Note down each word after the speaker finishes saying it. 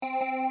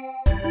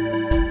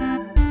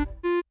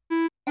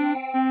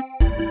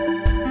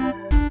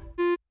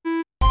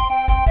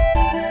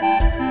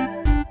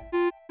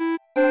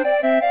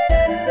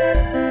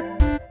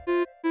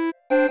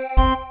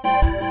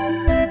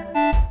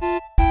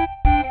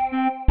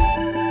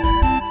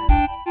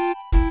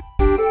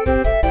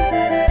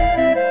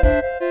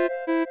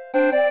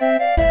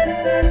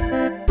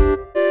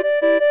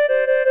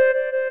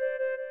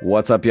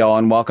What's up, y'all,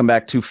 and welcome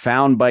back to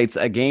Found Bytes,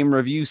 a game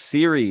review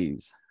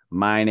series.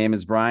 My name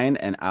is Brian,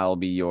 and I'll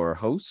be your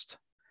host.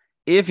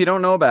 If you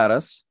don't know about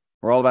us,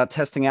 we're all about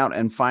testing out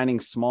and finding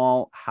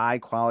small,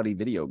 high-quality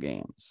video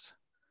games.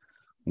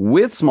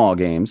 With small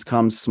games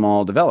comes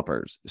small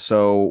developers.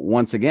 So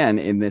once again,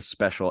 in this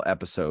special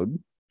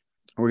episode,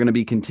 we're going to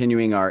be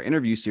continuing our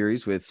interview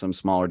series with some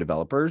smaller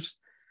developers,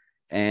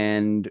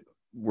 and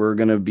we're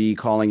going to be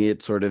calling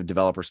it sort of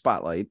Developer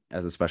Spotlight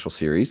as a special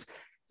series.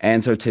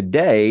 And so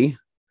today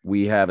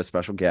we have a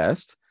special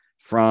guest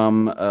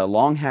from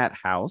Long Hat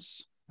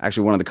House,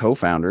 actually one of the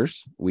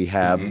co-founders. We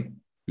have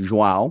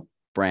Joao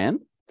Brand.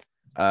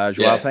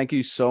 Joao, thank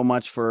you so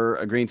much for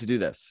agreeing to do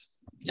this.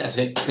 Yeah,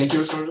 thank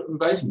you for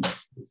inviting me.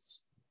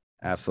 It's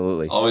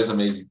Absolutely. always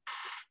amazing.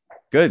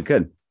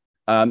 Good.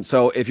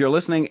 So if you're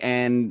listening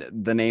and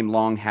the name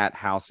Long Hat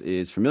House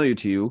is familiar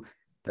to you,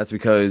 that's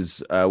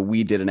because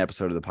we did an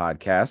episode of the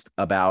podcast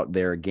about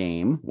their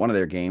game, one of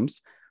their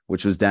games,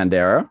 which was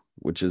Dandara,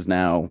 which is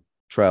now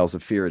Trials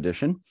of Fear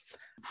Edition.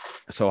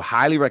 So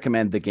highly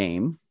recommend the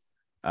game.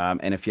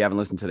 And if you haven't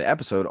listened to the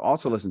episode,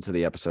 also listen to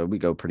the episode. We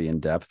go pretty in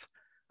depth.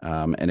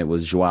 And it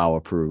was Joao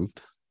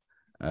approved.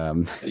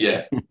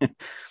 Yeah.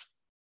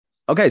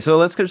 Okay, so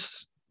let's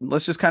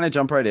just kind of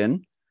jump right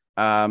in.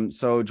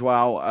 So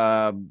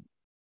Joao,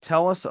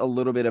 tell us a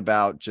little bit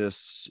about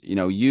just,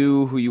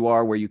 you, who you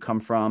are, where you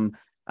come from,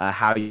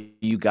 how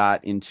you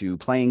got into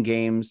playing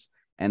games,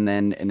 and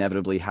then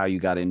inevitably how you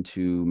got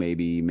into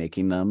maybe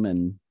making them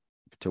and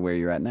to where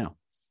you're at now.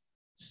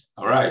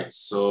 All right.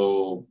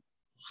 So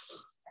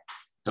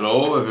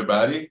hello,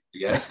 everybody.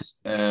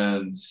 Yes.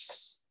 And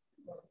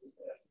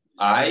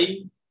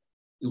I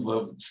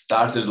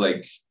started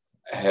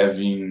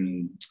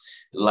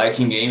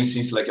liking games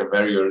since a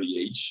very early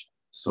age.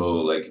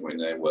 So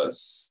when I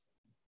was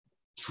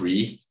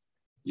 3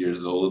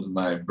 years old,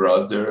 my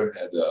brother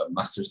had a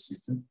Master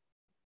System.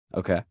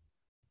 Okay.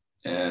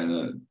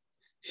 And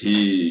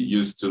he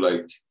used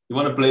to he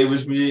want to play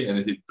with me,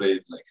 and he played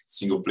a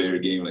single player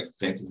game like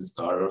Phantasy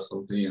Star or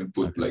something, and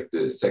put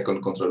the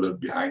second controller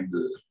behind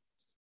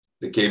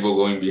the cable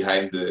going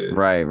behind the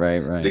right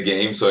the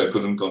game, so I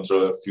couldn't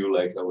control. I feel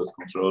like I was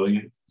controlling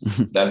it.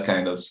 That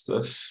kind of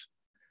stuff.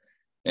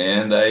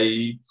 And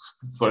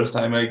first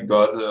time I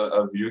got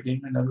a video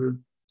game, I never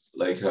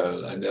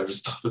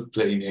stopped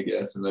playing, I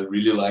guess, and I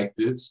really liked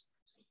it.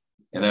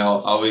 And I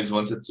always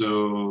wanted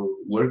to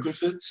work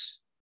with it,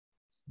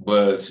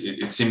 but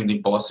it seemed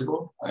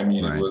impossible. I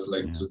mean, It was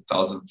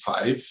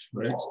 2005,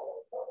 right?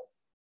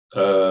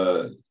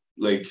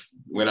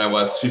 When I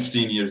was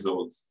 15 years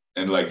old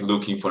and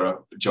looking for a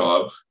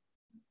job,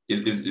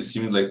 it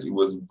seemed like it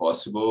was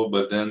impossible.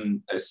 But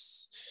then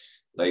as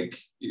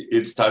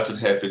it started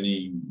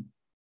happening,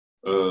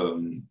 for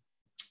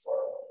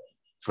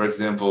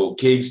example,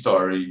 Cave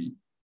Story,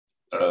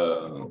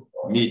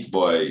 Meat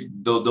Boy,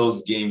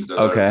 those games that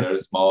are very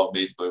small,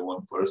 made by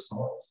one person.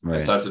 Right. I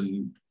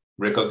started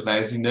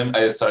recognizing them.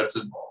 I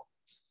started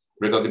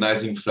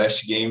recognizing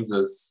Flash games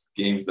as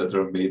games that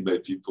are made by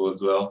people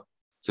as well.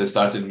 So I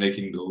started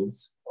making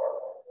those.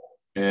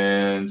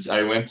 And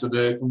I went to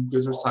the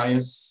computer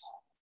science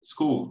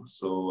school.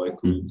 So I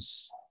could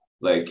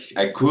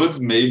I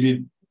could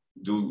maybe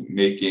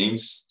make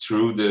games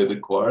through the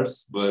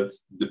course, but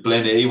the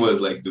plan A was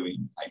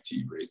doing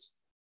IT,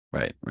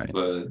 right? Right.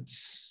 But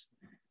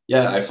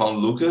yeah, I found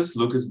Lucas,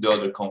 the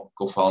other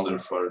co-founder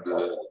for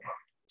the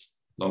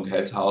Long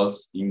Hat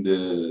House he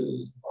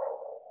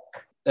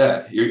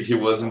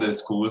was in the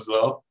school as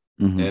well.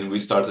 And we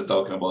started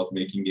talking about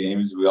making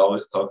games. We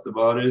always talked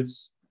about it.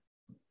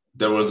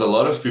 There was a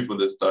lot of people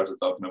that started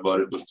talking about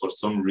it, but for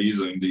some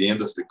reason, in the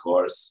end of the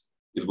course,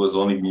 it was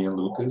only me and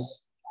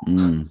Lucas.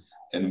 And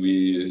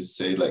we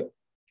say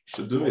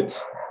should do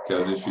it,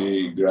 because if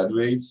we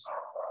graduate,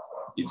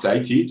 it's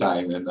IT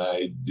time, and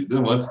I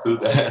didn't want to do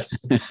that.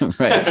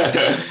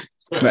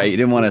 Right. You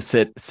didn't want to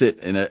sit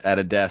at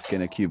a desk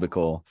in a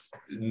cubicle.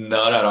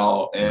 Not at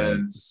all.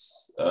 And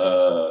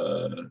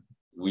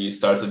we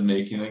started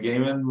making a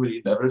game, and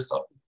we never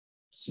stopped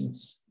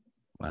since.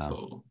 Wow.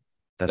 So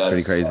that's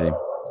pretty crazy.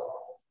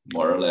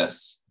 More or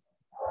less.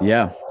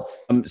 Yeah.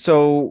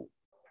 So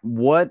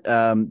what?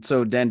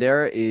 So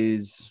Dandara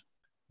is.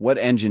 What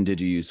engine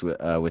did you use with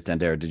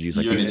Dandara? Did you use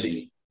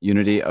Unity?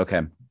 Unity.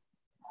 Okay.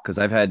 Because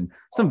I've had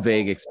some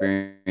vague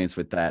experience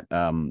with that.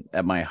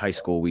 At my high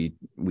school, we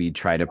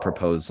try to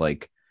propose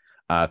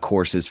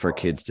courses for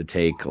kids to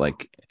take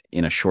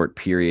in a short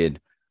period.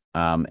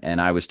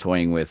 And I was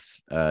toying with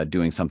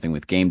doing something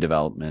with game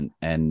development,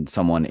 and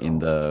someone in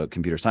the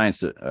computer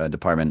science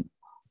department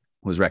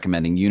was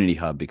recommending Unity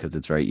Hub because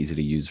it's very easy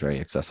to use, very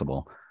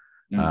accessible.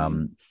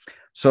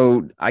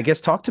 So I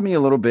guess talk to me a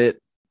little bit.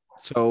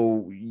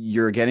 So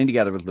you're getting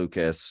together with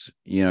Lucas,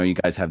 you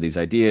guys have these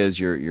ideas,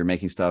 you're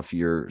making stuff,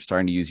 you're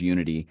starting to use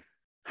Unity.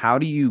 How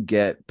do you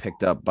get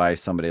picked up by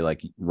somebody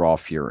like Raw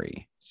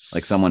Fury,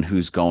 someone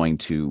who's going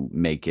to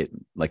make it,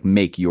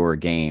 make your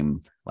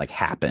game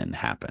happen?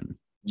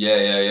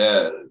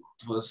 Yeah. It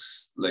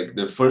was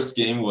the first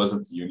game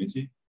wasn't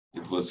Unity,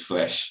 it was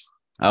Flash.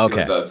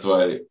 Okay. That's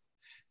why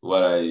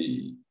what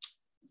I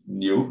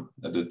knew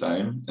at the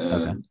time,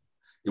 and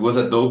it was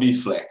Adobe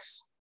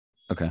Flex.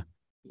 Okay.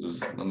 It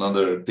was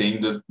another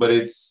thing but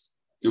it's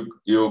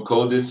you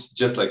code it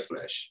just like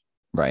Flash.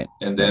 Right.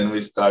 And then we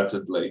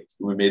started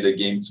we made a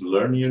game to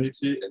learn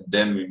Unity, and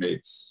then we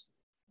made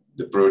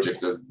the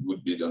project that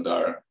would be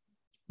Dandara.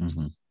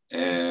 Mm-hmm.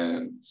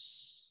 And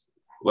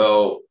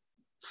well,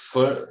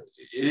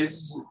 it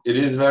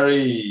is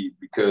very,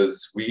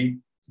 because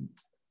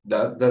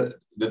that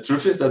the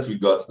truth is that we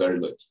got very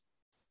lucky.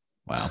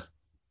 Wow.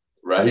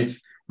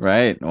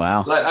 Right.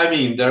 Wow. I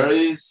mean, there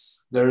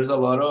is a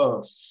lot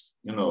of,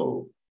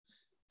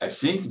 I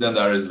think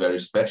Dandara is very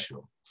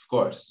special, of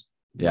course.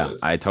 Yeah,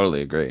 I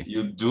totally agree.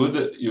 You do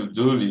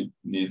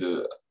need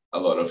a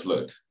lot of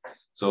luck.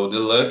 So the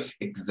luck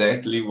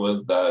exactly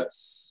was that.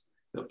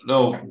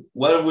 No,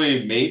 what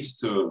we made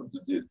to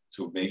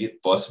make it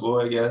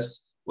possible, I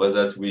guess, was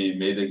that we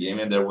made a game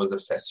and there was a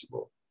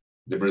festival,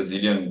 the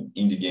Brazilian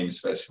Indie Games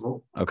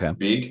Festival. Okay.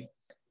 Big,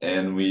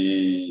 and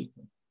we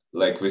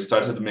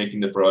started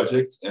making the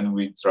project, and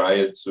we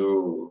tried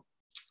to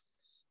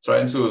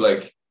get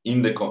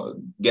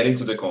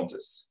into the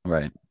contest.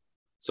 Right.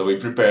 So we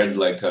prepared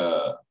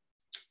a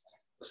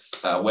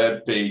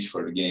web page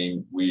for the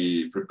game.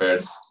 We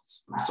prepared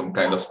some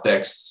kind of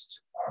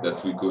text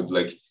that we could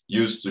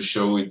use to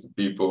show it to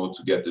people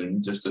to get them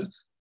interested.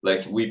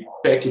 We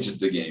packaged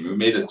the game. We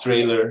made a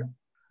trailer.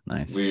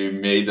 Nice. We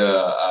made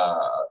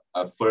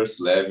a first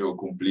level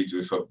complete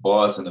with a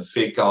boss and a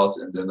fake out,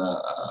 and then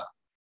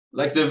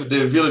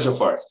the Village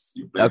of Artists.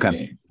 You play the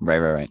game.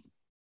 Right.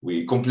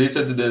 We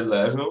completed the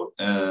level,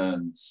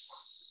 and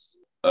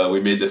we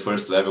made the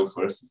first level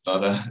first.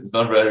 It's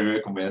not very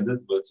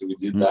recommended, but we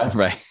did that.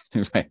 Right.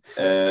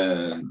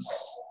 And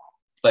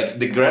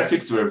the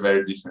graphics were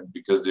very different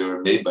because they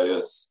were made by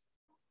us,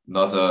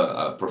 not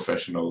a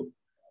professional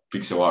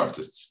pixel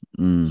artist.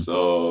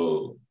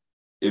 So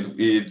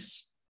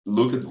it's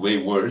looked way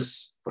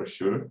worse for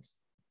sure,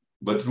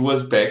 but it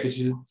was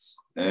packaged,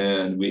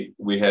 and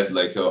we had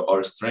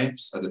our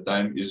strengths at the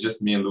time. It's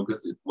just me and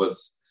Lucas. It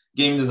was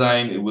game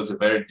design. It was a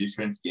very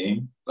different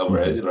game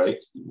already,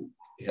 right?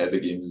 It had the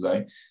game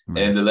design,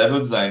 and the level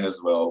design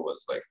as well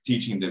was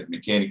teaching the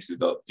mechanics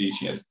without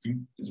teaching. I think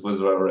it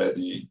was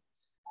already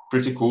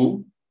pretty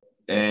cool,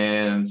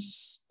 and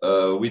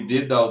we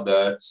did all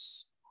that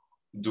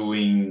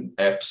doing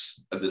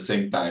apps at the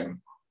same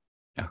time.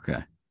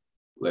 Okay.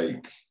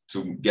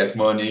 To get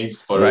money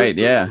for us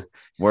to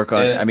work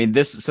on. I mean,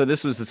 this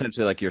was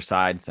essentially your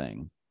side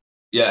thing.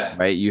 Yeah.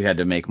 Right. You had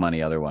to make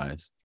money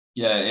otherwise.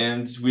 Yeah,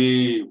 and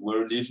we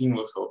were living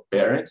with our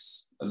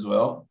parents as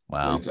well.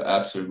 Wow.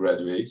 After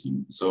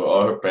graduating, so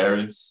our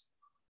parents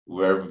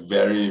were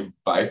very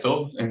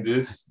vital in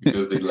this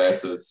because they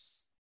let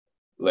us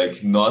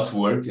not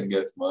work and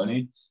get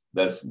money.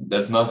 That's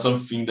not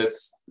something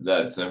that's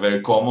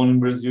very common in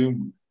Brazil.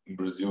 In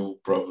Brazil,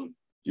 probably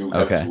you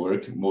have to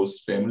work.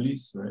 Most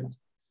families, right?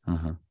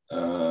 Uh-huh.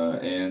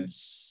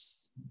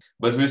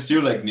 But we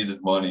still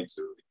needed money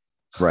to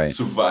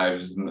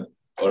survive,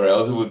 or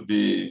else it would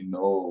be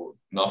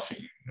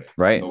nothing.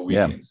 Right. No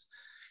weekends.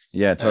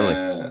 Yeah,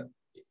 totally.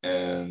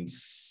 And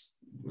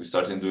we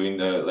started doing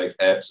the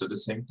apps at the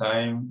same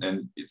time,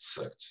 and it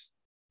sucked.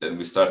 Then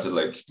we started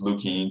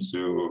looking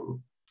into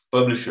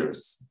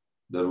publishers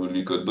that would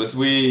be good. But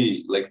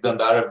we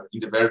Dandara in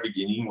the very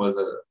beginning was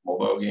a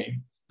mobile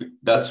game.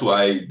 That's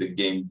why the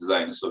game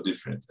design is so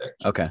different,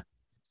 actually. Okay.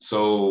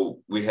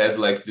 So we had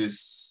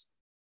this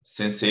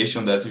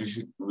sensation that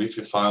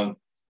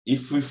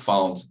if we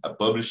found a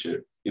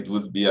publisher, it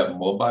would be a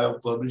mobile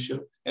publisher,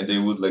 and they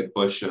would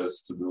push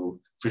us to do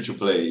free to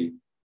play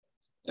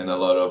and a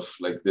lot of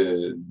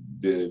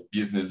the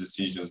business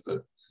decisions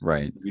that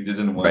we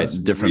didn't want.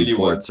 Right, different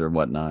ports or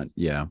whatnot.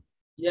 Yeah.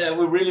 Yeah,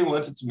 we really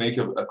wanted to make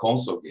a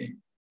console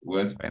game. We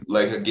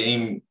wanted a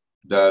game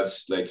that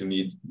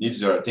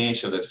needs your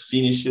attention, that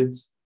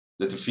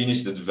you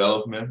finish the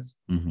development.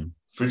 Mm-hmm.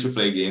 Free to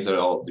play games are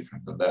all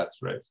different than that,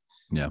 right?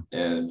 Yeah.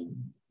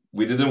 And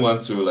we didn't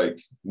want to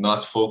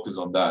not focus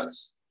on that.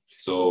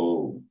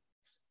 So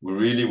we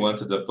really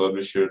wanted a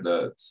publisher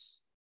that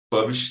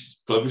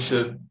published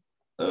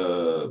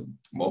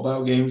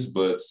mobile games,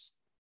 but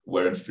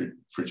weren't free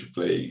to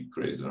play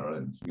crazy or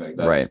anything like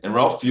that. Right. And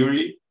Raw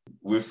Fury,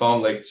 we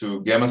found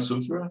to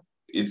Gamasutra,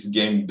 it's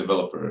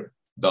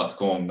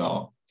gamedeveloper.com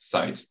now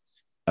site.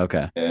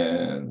 Okay.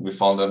 And we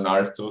found an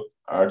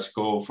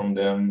article from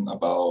them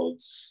about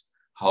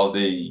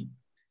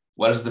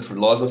what is the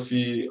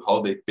philosophy,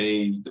 how they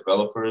pay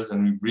developers,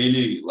 and we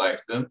really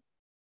liked them.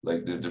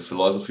 The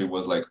philosophy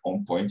was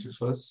on point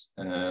with us,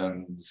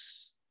 and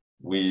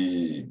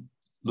we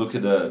looked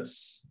at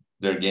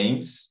their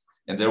games,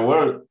 and there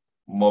were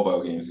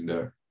mobile games in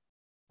there,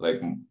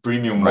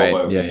 premium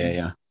mobile games.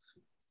 Yeah.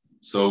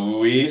 So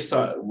we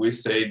said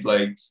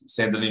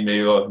send an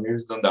email,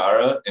 here's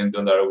Dandara, and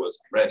Dandara was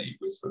ready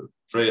with a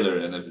trailer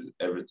and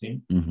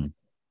everything. Mm-hmm.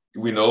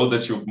 We know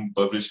that you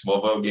publish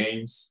mobile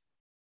games.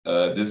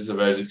 This is a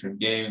very different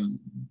game,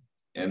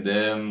 and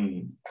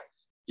then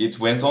it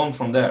went on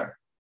from there.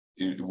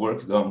 It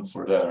worked on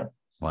from there,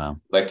 Wow.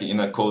 like in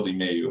a cold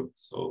email.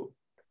 So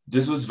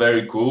this was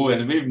very cool.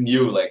 And we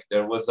knew like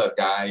there was a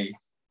guy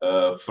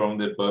from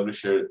the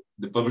publisher.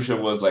 The publisher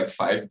was like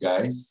five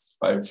guys.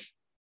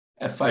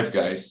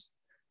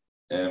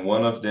 And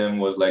one of them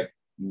was like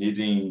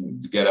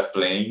needing to get a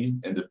plane,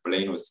 and the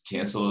plane was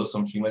canceled or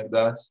something like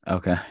that.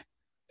 Okay.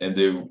 And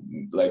they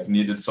like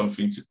needed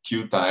something to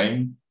kill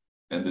time,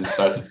 and they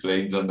started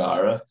playing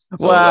Dandara.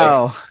 So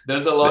wow. like,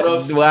 there's a lot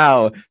of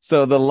wow.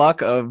 So the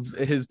luck of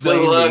his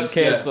plane being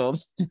canceled.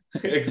 Yeah.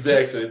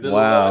 Exactly. The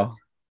wow. luck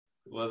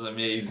was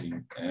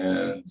amazing,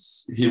 and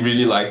he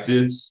really liked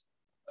it.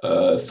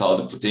 Saw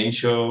the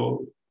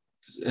potential,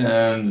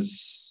 and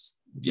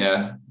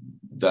yeah,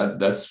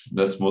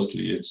 that's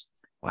mostly it.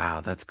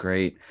 Wow, that's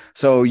great.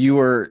 So you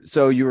were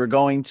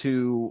going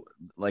to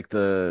like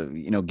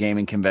the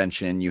gaming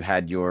convention. You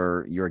had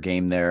your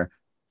game there.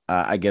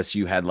 I guess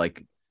you had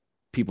like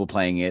people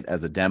playing it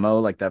as a demo,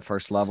 like that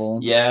first level.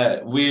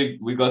 Yeah, we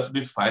got to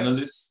be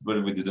finalists,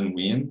 but we didn't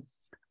win.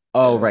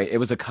 Oh, right. It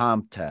was a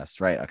contest,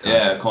 right?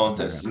 A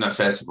contest in a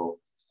festival.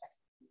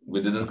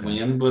 We didn't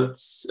win, but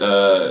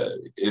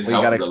it helped. You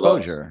got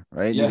exposure,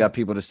 right? Yeah. You got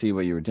people to see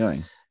what you were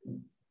doing.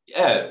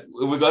 Yeah,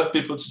 we got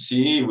people to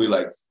see. We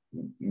like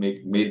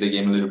made the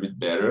game a little bit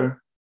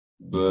better,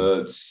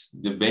 but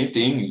the main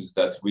thing is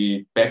that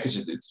we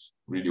packaged it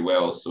really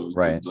well, so we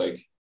could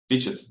like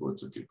pitch it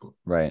to people.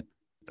 Right.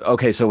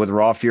 Okay, so with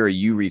Raw Fury,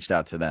 you reached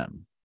out to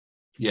them.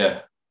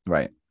 Yeah.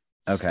 Right.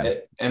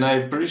 Okay. And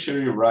I'm pretty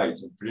sure you're right.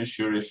 I'm pretty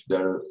sure if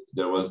there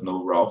was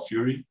no Raw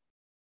Fury,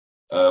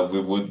 we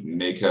would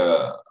make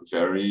a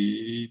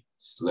very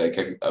like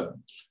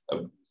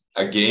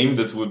a game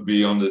that would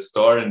be on the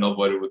store and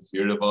nobody would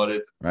hear about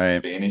it.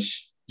 Right.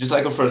 Vanish. Just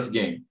like a first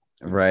game.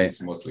 Right.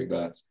 It's mostly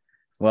that.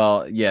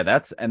 Well, yeah,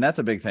 that's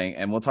a big thing.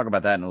 And we'll talk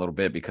about that in a little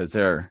bit because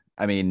there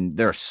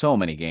are so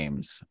many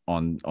games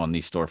on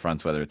these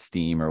storefronts, whether it's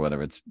Steam or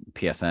whether it's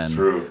PSN.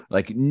 True.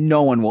 Like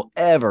no one will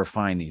ever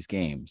find these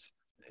games.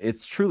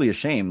 It's truly a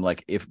shame.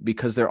 Like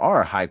because there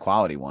are high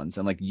quality ones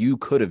and like you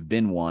could have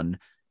been one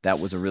that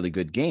was a really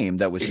good game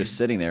that was just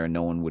sitting there and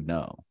no one would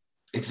know.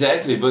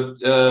 Exactly. But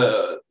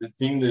the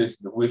thing is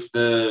with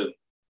the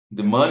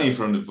money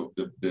from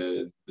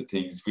the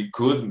things, we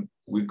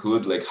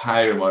could like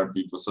hire more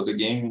people. So the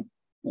game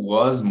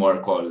was more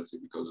quality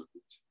because of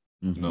it,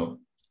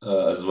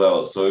 as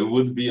well. So it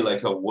would be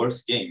like a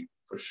worse game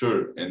for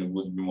sure. And it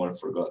would be more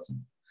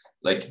forgotten,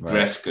 like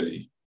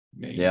graphically.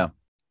 Maybe. Yeah.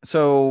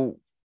 So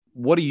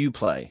what do you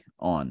play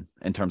on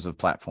in terms of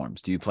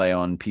platforms? Do you play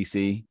on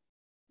PC?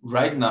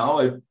 Right now,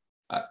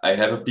 I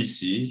have a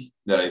PC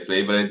that I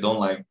play, but I don't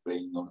like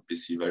playing on a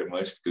PC very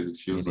much because it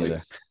feels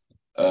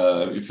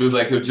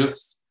like you're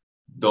just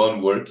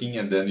done working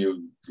and then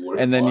you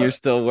work and then you're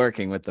still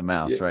working with the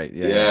mouse, right?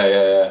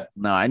 Yeah.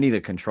 No, I need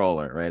a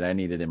controller, right? I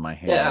need it in my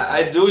hand. Yeah,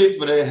 I do it,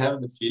 but I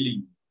have the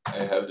feeling.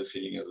 As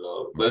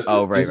well. But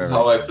this is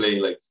how I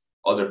play like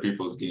other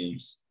people's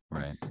games.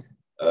 Right.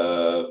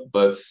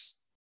 But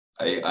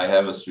I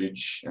have a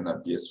Switch and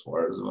a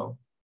PS4 as well.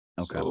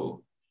 Okay.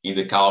 So in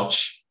the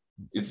couch,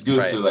 it's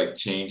good to like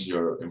change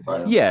your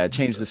environment. Yeah,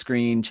 change the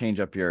screen,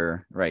 change up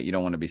your You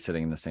don't want to be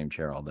sitting in the same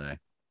chair all day.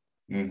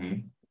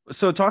 Mm-hmm.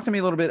 So talk to me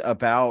a little bit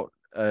about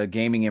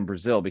gaming in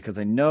Brazil, because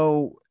I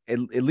know at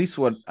least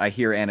what I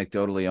hear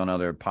anecdotally on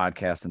other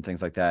podcasts and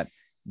things like that,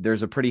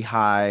 there's a pretty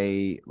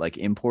high like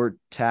import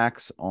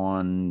tax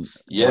on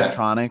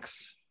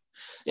electronics.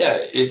 Yeah,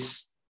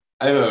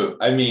 I know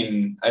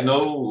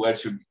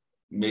what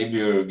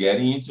you're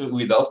getting into.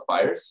 Without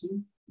piracy,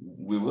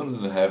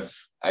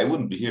 I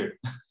wouldn't be here.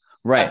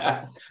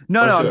 Right.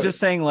 No, sure. I'm just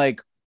saying,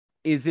 like,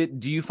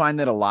 do you find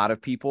that a lot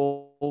of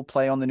people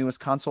play on the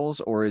newest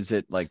consoles, or is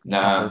it like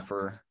tougher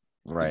for?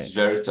 Right. It's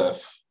very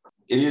tough.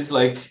 It is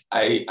like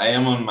I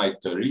am on my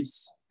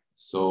 30s,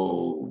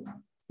 so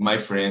my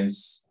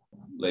friends,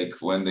 like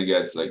when they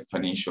get like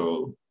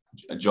financial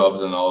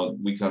jobs and all,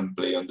 we can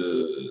play on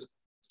the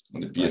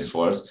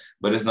PS4s,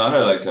 but it's not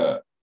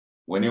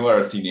when you are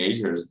a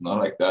teenager, it's not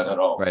like that at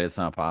all. Right. It's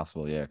not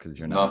possible. Yeah. Because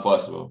it's not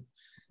possible.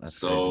 That's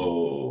so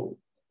crazy.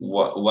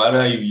 What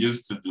I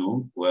used to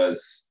do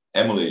was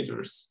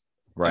emulators.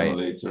 Right.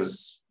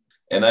 Emulators.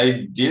 And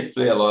I did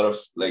play a lot of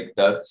like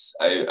that's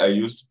I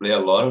used to play a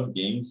lot of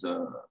games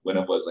when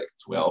I was like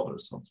 12 or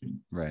something.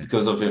 Right.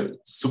 Because of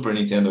Super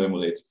Nintendo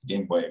emulators,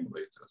 Game Boy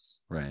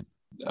emulators. Right.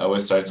 I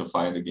was trying to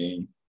find a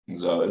game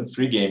as well, and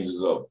free games as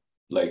well,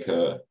 like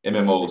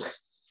MMOs,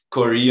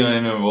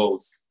 Korean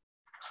MMOs.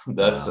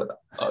 That's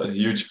a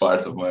huge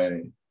part of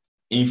my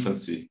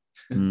infancy.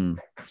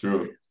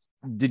 True.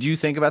 Did you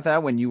think about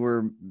that when you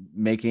were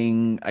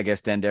making, I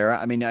guess, Dandara?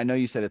 I mean, I know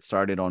you said it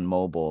started on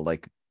mobile,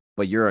 like,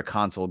 but you're a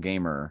console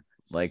gamer.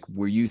 Like,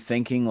 were you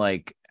thinking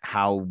like,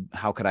 how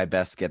could I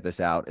best get this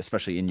out,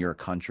 especially in your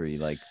country?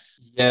 Like,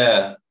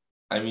 yeah,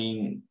 I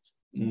mean,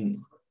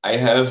 I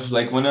have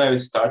like when I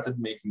started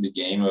making the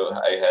game,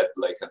 I had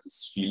like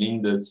this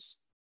feeling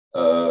that's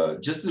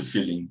just the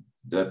feeling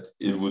that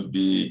it would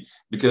be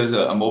because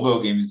a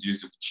mobile game is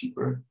usually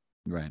cheaper.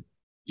 Right.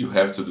 You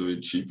have to do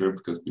it cheaper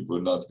because people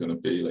are not going to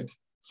pay like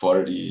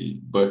 $40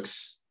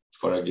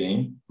 for a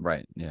game.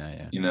 Right.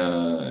 Yeah.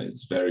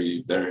 It's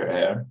very, very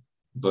rare,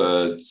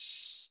 but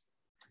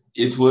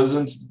it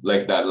wasn't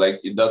like that.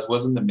 That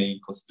wasn't the main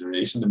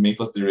consideration. The main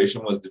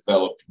consideration was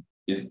developing.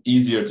 It's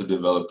easier to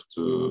develop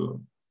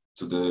to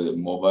the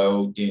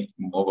mobile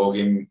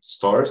game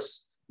stores,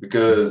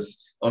 because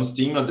on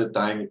Steam at the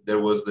time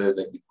there was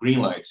the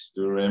green light.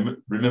 Do you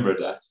remember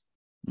that?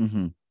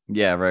 Mm-hmm.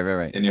 Yeah,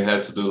 right. And you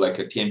had to do like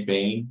a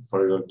campaign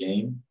for your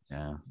game.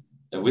 Yeah.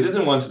 And we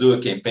didn't want to do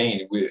a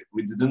campaign.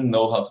 We didn't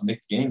know how to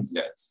make games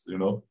yet. We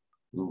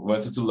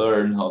wanted to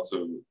learn how to,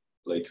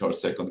 like, our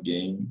second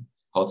game,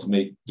 how to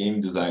make game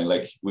design.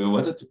 Like, we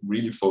wanted to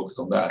really focus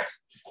on that.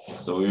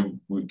 So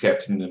we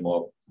kept in the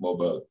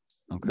mobile.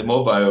 Okay. The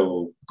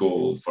mobile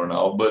goal for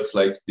now, but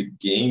like the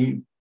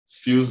game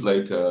feels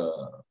like a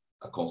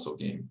console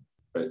game,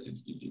 right?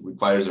 It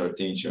requires your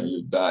attention.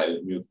 You die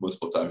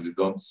multiple times.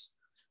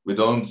 We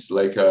don't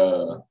like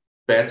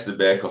pat the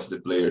back of the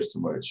players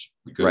too much,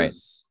 because right.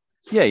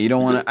 Yeah, you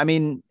don't want to. I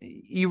mean,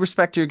 you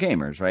respect your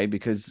gamers, right?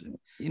 Because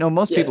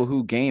most people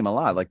who game a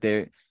lot, like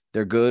they're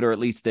good, or at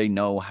least they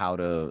know how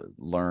to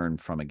learn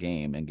from a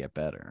game and get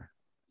better.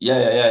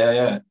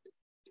 Yeah.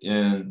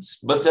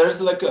 But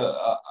there's like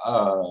a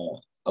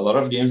lot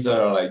of games that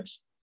are like,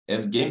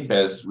 and Game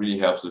Pass really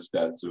helps with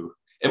that too.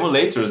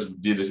 Emulators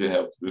did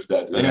help with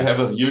that. When you have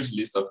a huge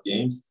list of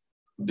games,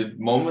 the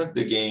moment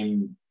the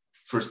game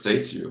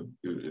frustrates you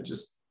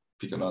just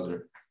pick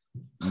another,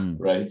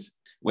 right?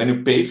 When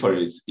you pay for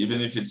it,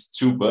 even if it's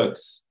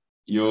 $2,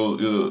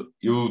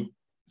 you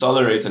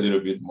tolerate a little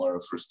bit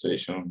more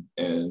frustration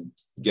and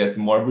get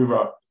more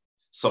reward.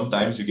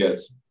 Sometimes you get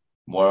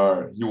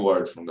more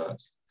reward from that.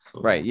 So,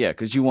 right, yeah,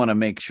 because you want to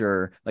make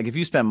sure, like, if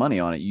you spend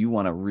money on it, you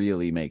want to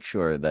really make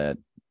sure that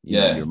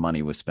your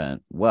money was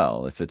spent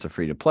well. If it's a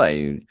free to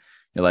play,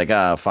 you're like,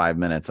 5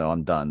 minutes,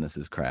 I'm done. This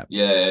is crap.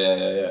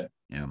 Yeah.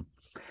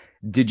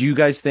 Did you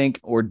guys think,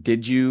 or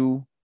did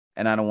you?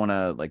 And I don't want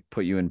to like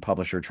put you in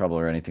publisher trouble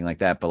or anything like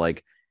that, but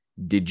like,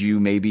 did you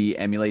maybe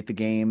emulate the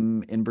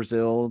game in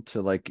Brazil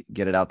to like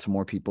get it out to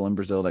more people in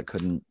Brazil that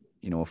couldn't,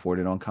 afford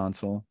it on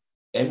console?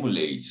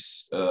 Emulate.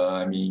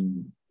 I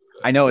mean,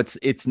 I know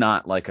it's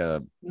not like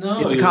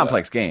it's a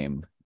complex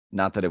game.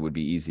 Not that it would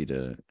be easy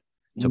to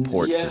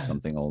port to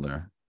something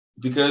older.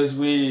 Because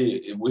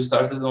we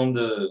started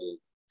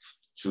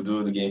to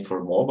do the game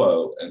for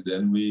mobile, and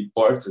then we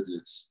ported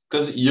it.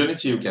 Because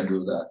Unity, you can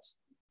do that.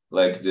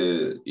 Like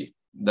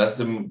that's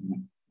the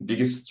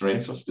biggest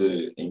strength of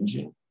the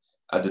engine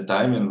at the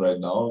time, and right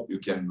now you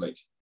can like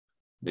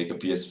make a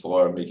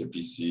PS4, make a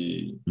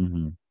PC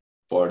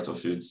port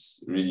of it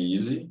really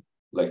easy.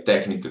 Like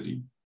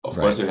technically. Of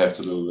course, you have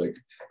to do like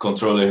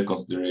controller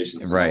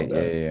considerations. Right.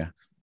 Yeah.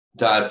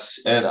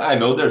 And I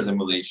know there's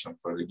emulation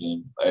for the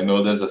game. I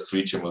know there's a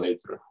Switch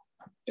emulator,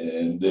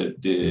 and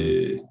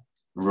the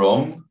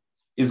ROM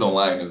is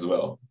online as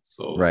well.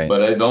 So,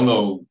 but I don't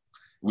know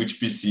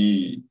which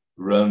PC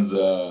runs.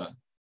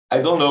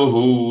 I don't know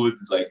who would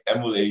like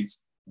emulate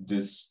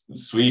this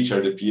Switch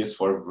or the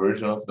PS4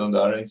 version of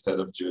Dandara instead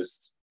of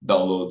just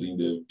downloading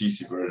the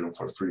PC version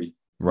for free.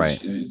 Right,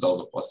 which is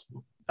also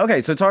possible. Okay,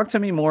 so talk to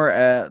me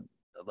more.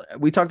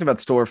 We talked about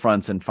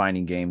storefronts and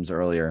finding games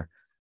earlier.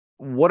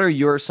 What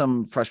are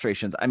some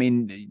frustrations? I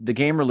mean, the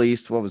game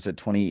released, what was it,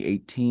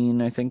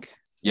 2018, I think?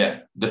 Yeah,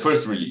 the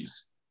first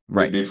release.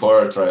 Right.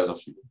 Before Trials of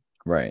Fury.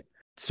 Right.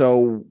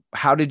 So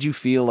how did you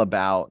feel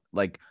about,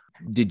 like,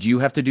 did you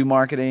have to do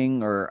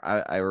marketing,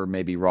 or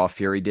maybe Raw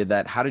Fury did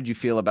that? How did you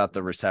feel about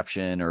the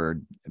reception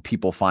or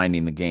people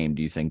finding the game?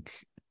 Do you think,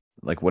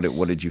 like,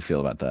 what did you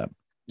feel about that?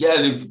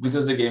 Yeah,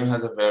 because the game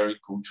has a very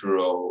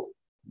cultural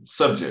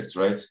subject,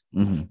 right?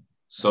 Mm-hmm.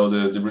 So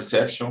the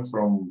reception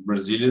from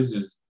Brazilians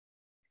is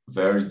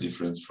very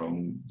different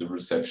from the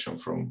reception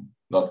from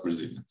not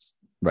Brazilians.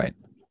 Right.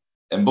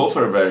 And both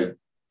are very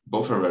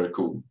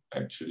cool,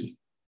 actually.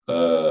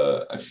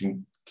 I think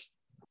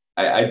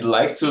I'd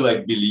like to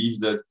like believe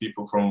that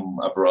people from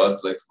abroad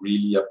like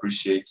really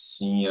appreciate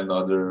seeing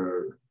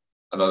another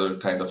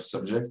kind of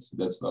subject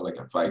that's not like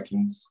a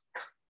Vikings.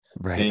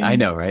 Right. Thing. I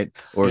know, right?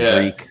 Or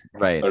Greek.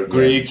 Right. Or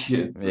Greek.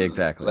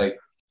 Exactly. Like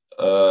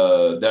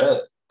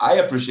I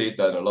appreciate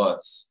that a lot.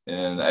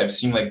 And I've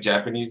seen like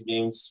Japanese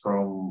games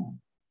from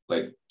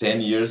like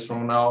 10 years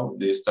from now,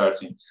 they're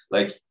starting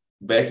like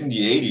back in the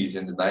 80s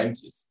and the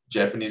 90s,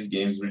 Japanese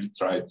games really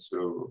tried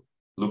to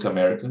look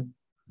American.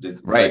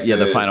 Right. Like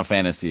the Final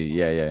Fantasy.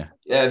 Yeah.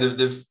 Yeah.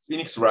 The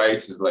Phoenix Wright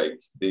is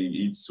like they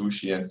eat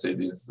sushi and say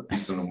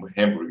it's a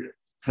hamburger.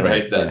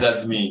 Right.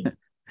 That mean.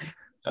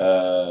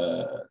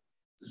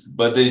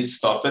 But they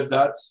stopped at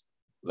that.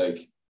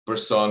 Like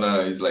Persona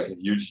is like a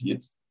huge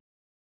hit.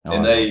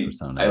 And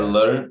I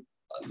learned,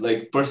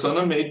 like,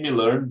 Persona made me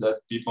learn that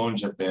people in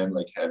Japan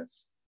like have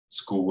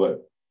school at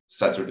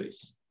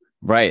Saturdays.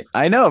 Right.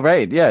 I know.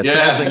 Right. Yeah.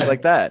 Simple things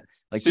like that.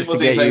 Like simple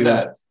just to things get like you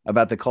that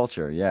about the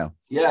culture. Yeah.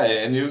 Yeah.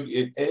 And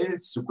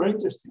it's super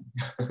interesting.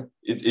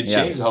 it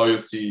changes how you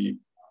see,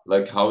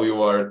 like, how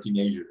you are a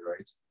teenager,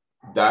 right?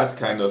 That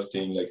kind of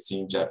thing, like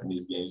seeing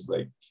Japanese games,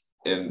 like,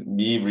 and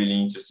me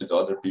really interested,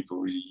 other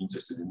people really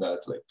interested in that,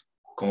 like,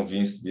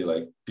 convinced me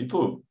like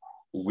people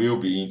will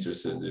be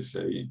interested if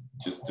I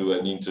just do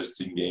an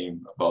interesting game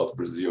about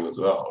Brazil as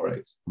well,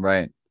 right?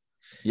 Right.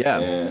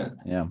 Yeah.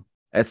 Yeah.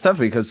 It's tough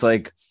because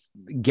like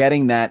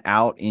getting that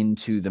out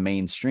into the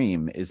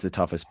mainstream is the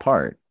toughest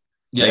part.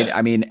 Right. Yeah.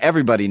 I mean,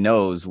 everybody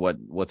knows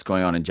what's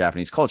going on in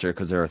Japanese culture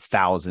because there are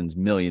thousands,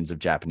 millions of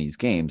Japanese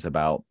games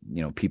about,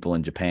 people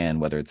in Japan,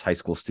 whether it's high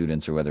school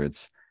students or whether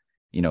it's,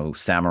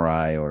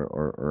 samurai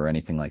or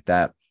anything like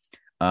that.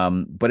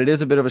 But it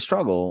is a bit of a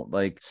struggle.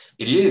 Like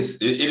it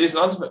is. It is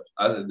not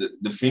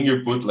the thing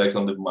you put like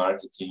on the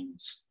marketing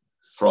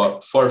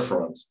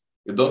forefront.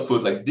 You don't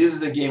put like this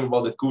is a game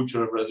about the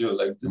culture of Brazil.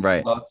 Like this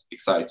is not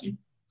exciting.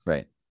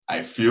 Right. I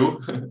feel,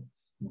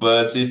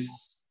 but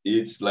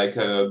it's like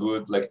a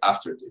good like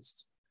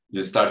aftertaste.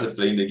 You started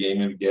playing the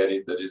game and get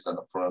it that is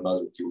from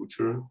another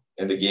culture,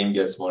 and the game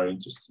gets more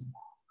interesting.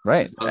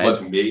 Right. It's not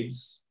what made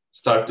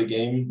start the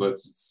game, but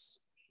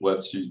it's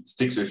what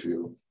sticks with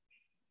you.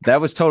 That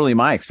was totally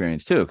my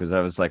experience too, because I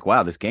was like,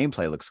 wow, this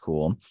gameplay looks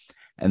cool.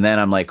 And then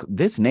I'm like,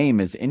 this name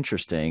is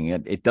interesting.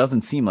 It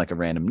doesn't seem like a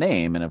random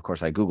name. And of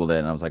course I Googled it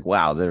and I was like,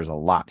 wow, there's a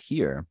lot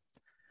here.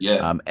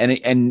 Yeah.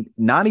 And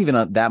not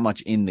even that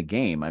much in the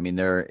game. I mean,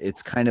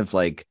 it's kind of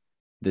like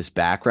this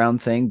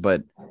background thing,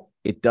 but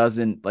it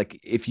doesn't like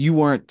if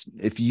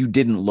you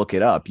didn't look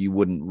it up, you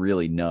wouldn't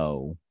really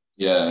know.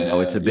 Yeah.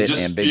 It's a bit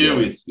just ambiguous.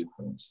 Feel it's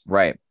different.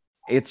 Right.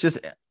 It's just,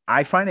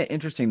 I find it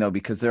interesting though,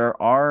 because there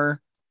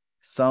are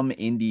some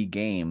indie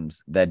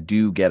games that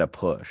do get a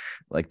push,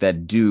 like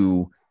that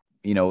do,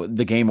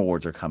 the Game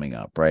Awards are coming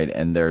up, right?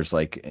 And there's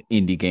like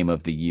indie game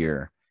of the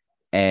year.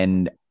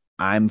 And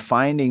I'm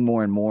finding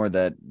more and more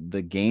that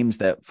the games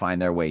that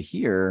find their way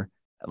here,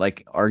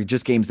 like, are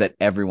just games that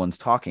everyone's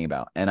talking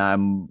about. And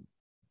I'm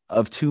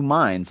of two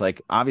minds.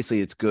 Like,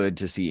 obviously it's good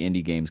to see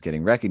indie games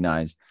getting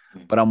recognized,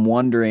 but I'm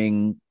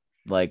wondering,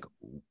 like,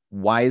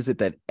 why is it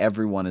that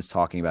everyone is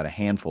talking about a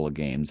handful of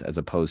games as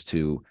opposed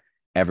to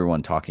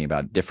everyone talking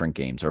about different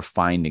games or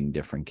finding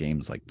different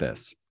games like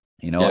this?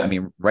 I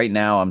mean, right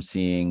now I'm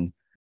seeing,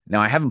 now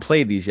I haven't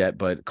played these yet,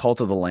 but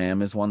Cult of the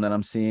Lamb is one that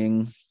I'm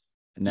seeing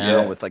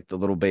now with like the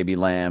little baby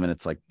lamb and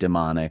it's like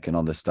demonic and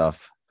all this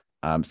stuff.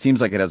 Seems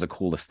like it has a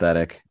cool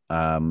aesthetic.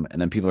 And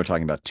then people are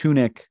talking about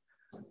Tunic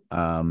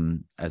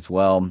as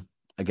well.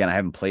 Again, I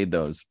haven't played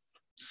those.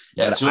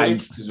 Yeah,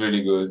 Tunic is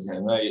really good.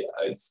 And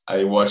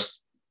I watched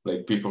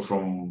like people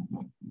from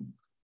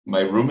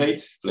my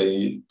roommate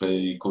play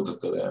Cult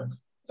of the Lamb.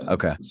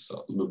 Okay.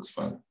 So it looks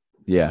fun.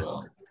 Yeah.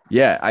 Well.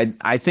 Yeah.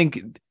 I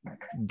think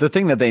the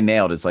thing that they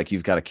nailed is like,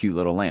 you've got a cute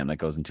little lamb that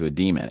goes into a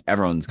demon.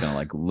 Everyone's going to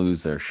like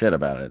lose their shit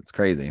about it. It's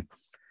crazy.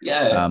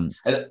 Yeah.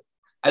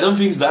 I don't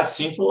think it's that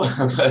simple,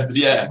 but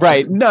yeah.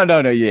 Right. No.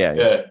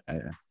 Yeah.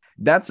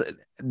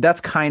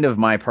 That's kind of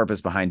my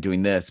purpose behind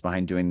doing this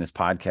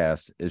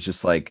podcast, is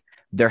just like,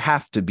 there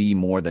have to be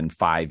more than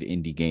 5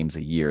 indie games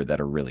a year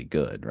that are really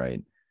good.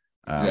 Right.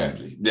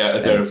 Exactly. Yeah.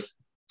 There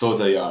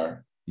totally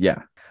are.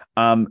 Yeah.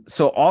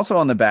 So also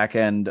on the back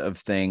end of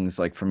things,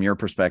 like from your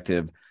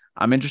perspective,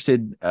 I'm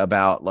interested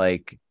about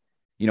like,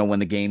 when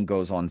the game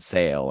goes on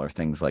sale or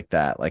things like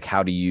that, like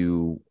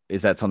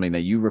is that something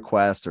that you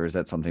request or is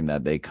that something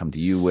that they come to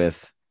you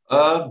with?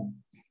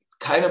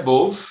 Kind of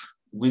both.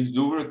 We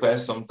do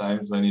request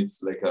sometimes when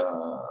it's like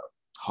a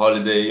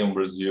holiday in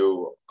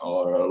Brazil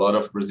or a lot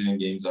of Brazilian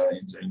games are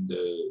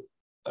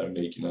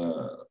making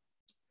a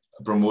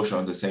promotion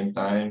at the same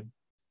time.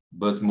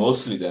 But it's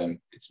mostly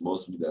them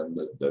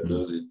that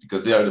does it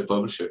because they are the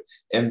publisher.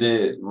 And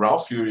the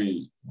Ralph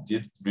Fury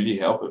did really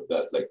help with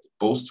that. Like the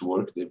post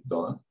work they've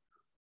done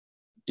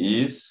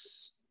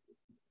is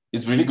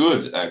really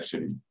good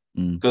actually.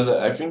 Because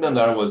I think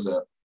Dandara was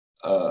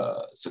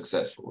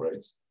successful,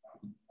 right?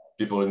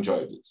 People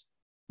enjoyed it.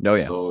 Oh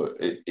yeah. So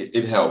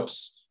it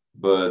helps.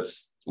 But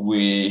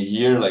we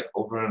hear like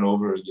over and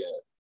over again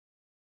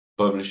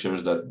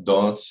publishers that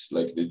don't,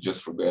 like, they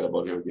just forget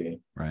about your game.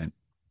 Right.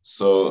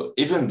 So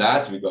even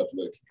that we got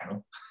lucky,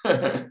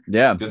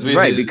 Yeah, because we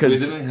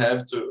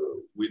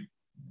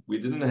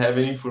didn't have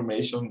any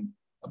information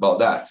about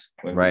that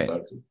when we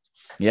started.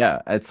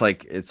 Yeah,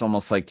 it's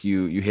almost like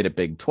you hit it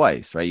big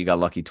twice, right? You got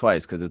lucky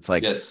twice because it's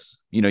like,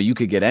 you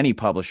could get any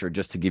publisher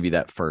just to give you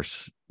that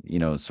first,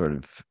 sort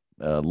of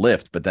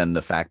lift, but then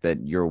the fact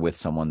that you're with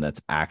someone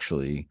that's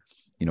actually,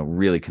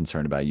 really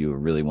concerned about you or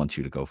really wants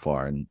you to go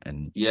far,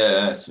 and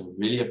so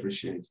really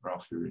appreciate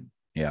Ralph Fury.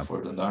 Yeah,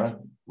 for Dandara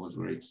was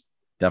great.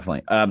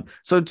 Definitely.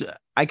 So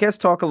I guess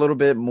talk a little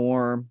bit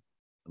more,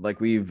 like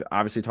we've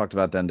obviously talked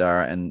about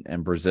Dandara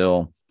and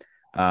Brazil.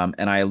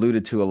 And I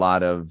alluded to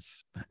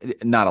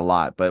not a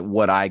lot, but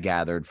what I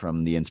gathered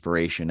from the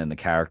inspiration and the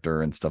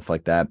character and stuff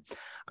like that.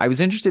 I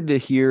was interested to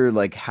hear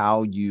like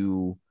how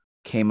you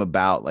came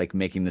about like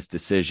making this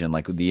decision,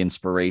 like the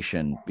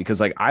inspiration,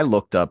 because like I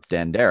looked up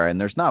Dandara and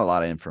there's not a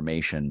lot of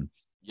information.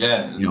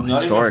 Yeah.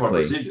 Not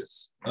historically.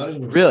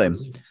 Really.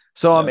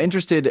 So I'm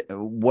interested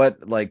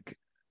what like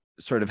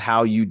sort of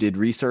how you did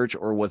research,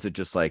 or was it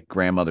just like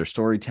grandmother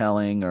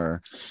storytelling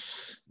or?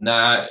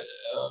 Nah,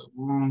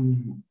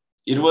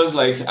 it was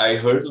like I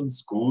heard in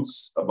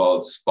schools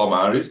about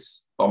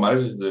Palmares.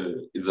 Palmares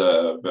is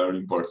a very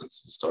important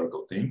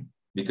historical thing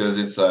because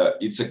it's a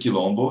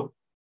quilombo.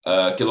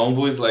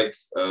 Quilombo is like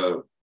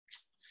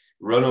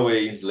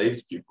runaway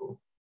enslaved people.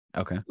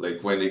 Okay.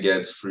 Like when they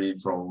get free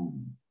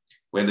from,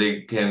 when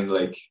they can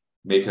like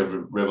make a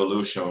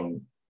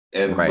revolution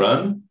and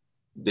run,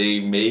 they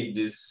made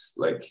this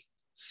like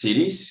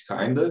cities,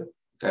 kind of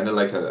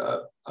like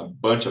a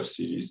bunch of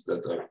cities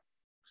that are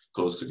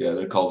close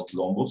together called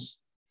quilombos.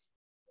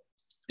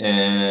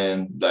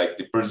 And like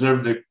they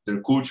preserved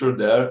their culture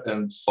there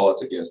and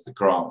fought against the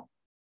crown.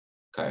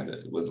 Kind of,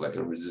 it was like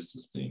a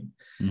resistance thing.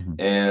 Mm-hmm.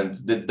 And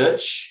the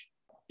Dutch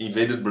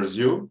invaded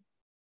Brazil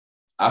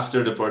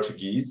after the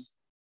Portuguese,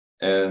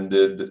 and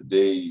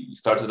they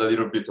started a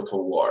little bit of a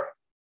war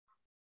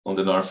on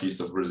the northeast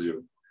of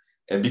Brazil.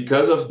 And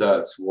because of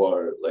that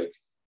war, like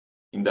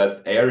in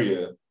that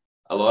area,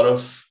 a lot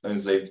of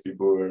enslaved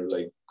people were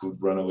like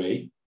could run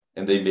away,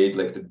 and they made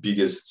like the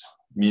biggest,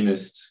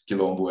 meanest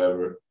quilombo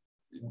ever.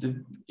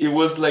 It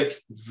was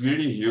like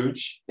really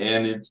huge,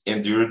 and it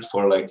endured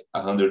for like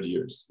 100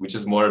 years, which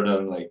is more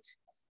than like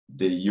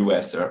the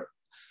US or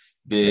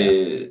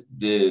the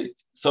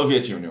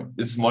Soviet Union.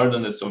 It's more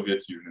than the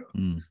Soviet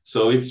Union.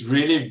 So it's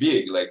really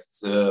big. Like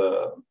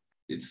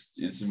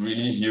it's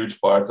really huge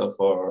part of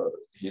our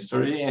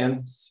history,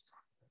 and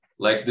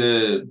like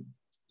the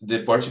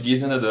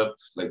Portuguese ended up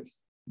like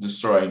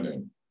destroying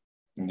them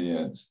in the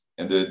end,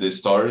 and the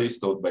story is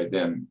told by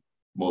them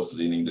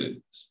mostly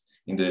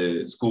in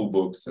the school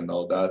books and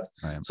all that.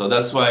 Right. So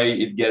that's why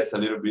it gets a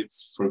little bit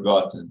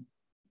forgotten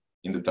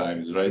in the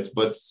times, right?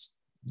 But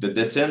the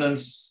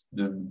descendants,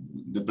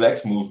 the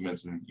black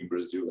movement in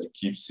Brazil, like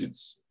keeps it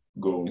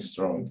going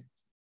strong,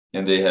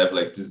 and they have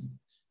like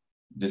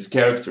these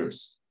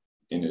characters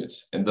in it,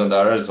 and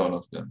Dandara is one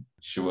of them.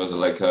 She was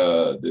like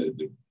a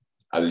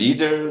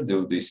leader,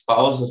 the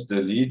spouse of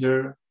the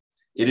leader.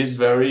 It is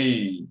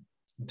very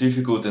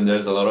difficult, and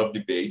there's a lot of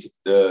debate if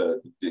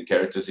the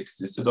characters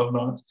existed or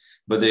not,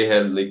 but they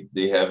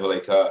have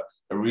like a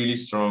really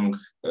strong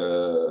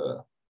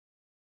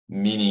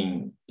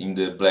meaning in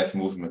the black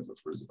movement of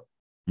Brazil.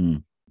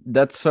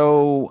 That's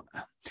so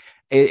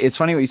it's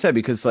funny what you said,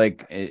 because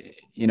like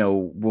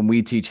when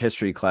we teach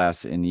history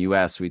class in the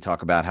US, we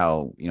talk about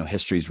how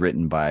history is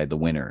written by the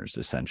winners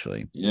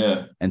essentially.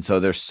 Yeah. And so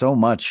there's so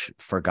much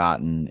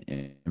forgotten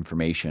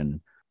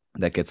information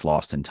that gets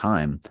lost in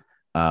time.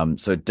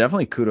 So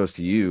definitely kudos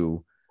to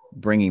you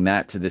bringing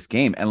that to this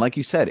game. And like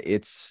you said,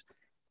 it's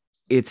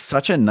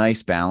such a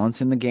nice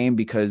balance in the game,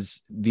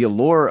 because the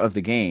allure of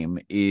the game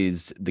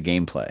is the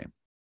gameplay.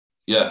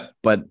 Yeah.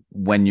 But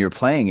when you're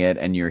playing it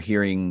and you're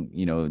hearing,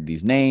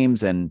 these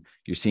names, and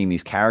you're seeing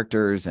these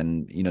characters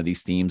and,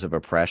 these themes of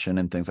oppression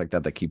and things like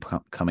that keep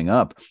coming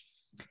up,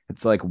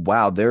 it's like,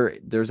 wow,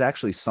 there's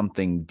actually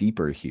something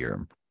deeper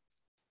here.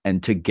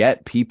 And to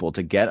get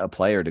a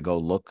player to go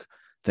look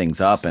things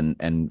up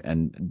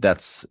and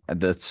that's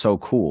so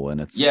cool.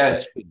 And it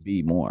should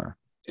be more.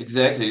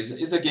 Exactly.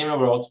 It's a game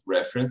about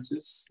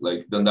references.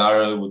 Like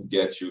Dandara would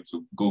get you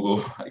to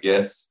Google, I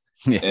guess.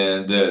 Yeah.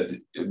 And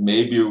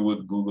maybe you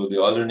would Google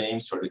the other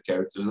names for the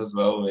characters as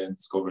well and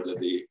discover that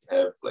they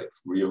have like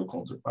real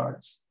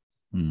counterparts.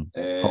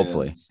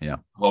 Hopefully, yeah.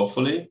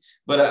 Hopefully,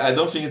 but I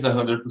don't think it's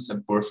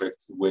 100%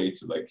 perfect way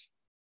to like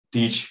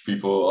teach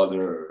people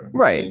other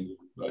right.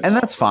 And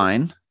that's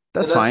fine.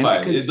 That's fine.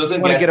 Because it doesn't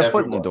you want to get a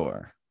foot in the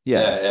door.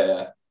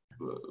 Yeah.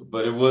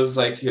 But it was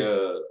like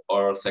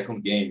our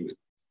second game.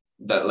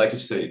 That, like you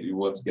said, you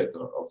want to get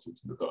our foot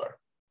in the door.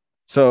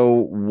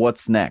 So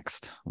what's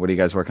next? What are you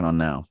guys working on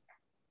now?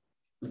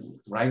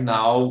 Right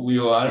now we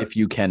are, if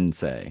you can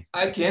say.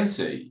 I can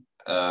say,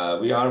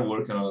 we are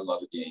working on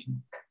another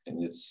game,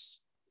 and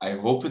I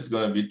hope it's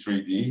gonna be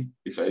 3D.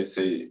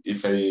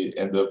 If I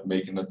end up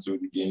making a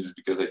 2D games,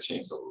 because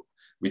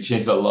we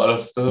changed a lot of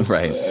stuff.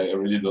 Right. So I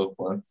really don't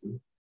want to.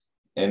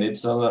 And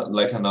it's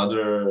like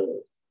another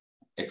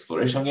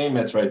exploration game,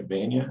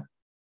 Metroidvania.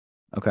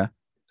 Okay.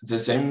 The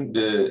same.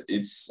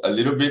 It's a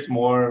little bit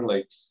more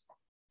like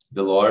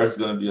the lore is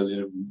gonna be a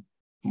little bit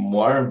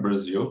more in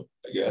Brazil,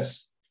 I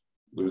guess.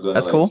 We're gonna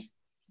That's cool.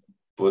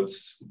 Put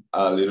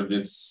a little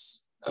bit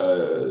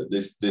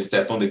they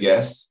step on the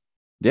gas.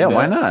 Yeah,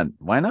 why not?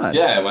 Why not?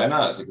 Yeah, why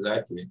not?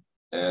 Exactly.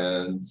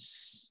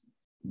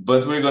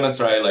 But we're gonna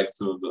try like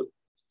to do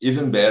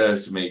even better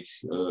to make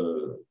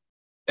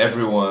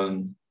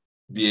everyone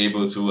be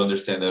able to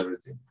understand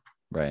everything.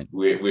 Right.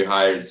 We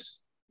hired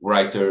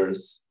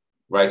writers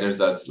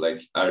that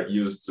like are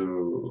used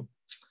to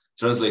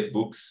translate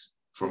books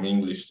from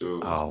English to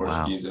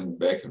Portuguese. Wow. And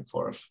back and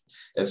forth.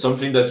 And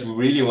something that we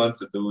really want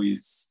to do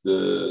is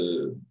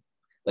the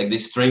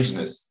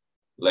strangeness.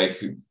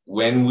 Like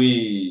when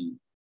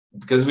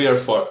because we are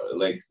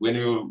when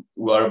you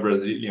are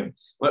Brazilian,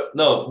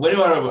 when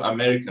you are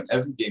American,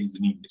 every game is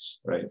in English,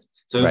 right?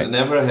 So right. You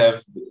never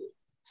have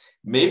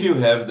maybe you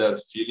have that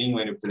feeling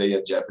when you play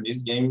a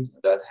Japanese game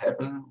that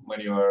happened when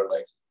you are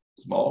like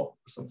small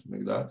or something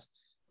like that.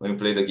 When you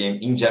play the game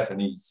in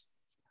Japanese.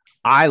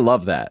 I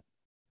love that.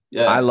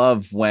 Yeah. I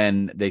love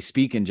when they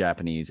speak in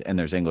Japanese and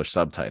there's English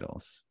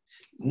subtitles.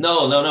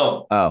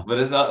 No. Oh, but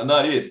it's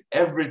not it.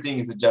 Everything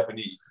is in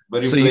Japanese,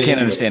 but so you can't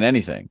understand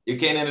anything. You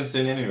can't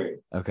understand anyway.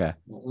 Okay.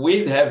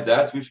 We have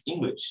that with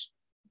English.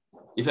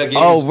 If a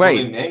game is full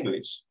in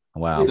English,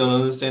 we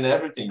don't understand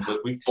everything, but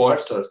we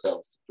force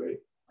ourselves to play.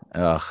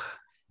 Ugh.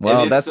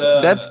 Well,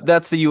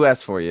 that's the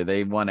US for you.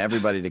 They want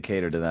everybody to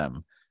cater to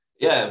them.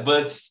 Yeah,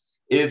 but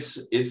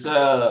it's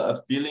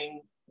a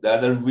feeling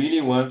that I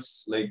really want,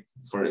 like,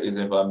 for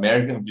example,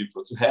 American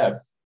people to have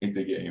in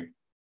the game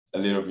a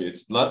little bit.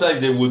 Not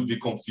that they would be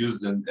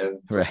confused and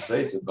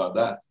frustrated about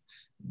that,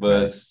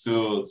 but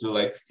to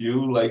like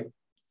feel like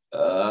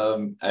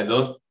I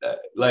don't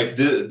like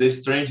the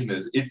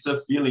strangeness. It's a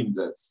feeling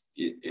that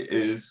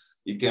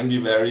it can be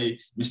very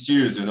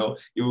mysterious. You know,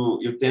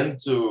 you tend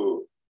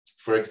to,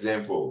 for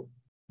example,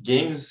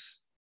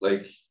 games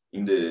like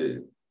in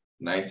the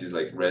 90s,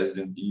 like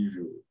Resident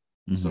Evil,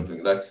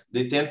 something like that,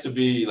 they tend to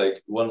be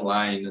like one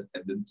line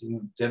and they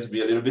tend to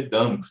be a little bit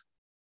dumb,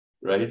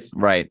 right?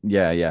 Right.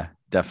 Yeah,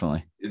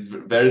 definitely. It's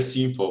very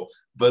simple,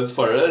 but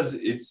for us,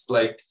 it's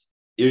like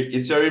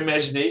it's your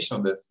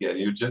imagination that's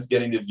getting. You're just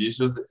getting the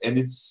visuals, and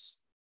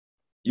it's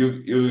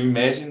you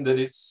imagine that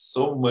it's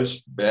so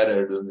much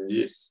better than it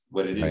is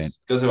what it is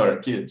because you are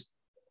a kid.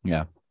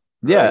 Yeah.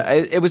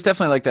 It was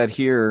definitely like that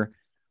here.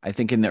 I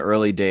think in the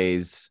early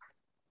days,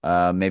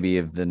 maybe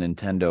of the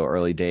Nintendo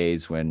early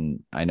days,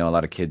 when I know a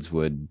lot of kids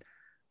would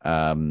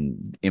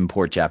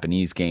import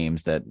Japanese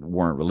games that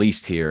weren't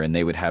released here, and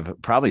they would have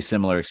probably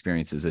similar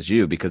experiences as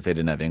you because they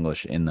didn't have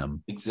English in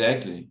them.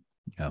 Exactly.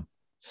 Yeah.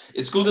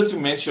 It's cool that you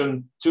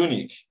mentioned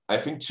Tunic. I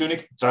think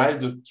Tunic try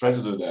to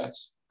do that.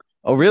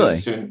 Oh, really?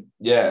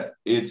 Yeah,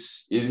 it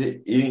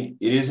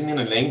is in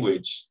a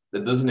language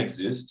that doesn't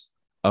exist.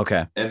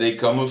 Okay. And they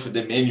come with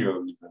the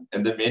manual even,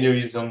 and the manual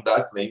is on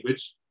that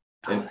language.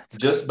 And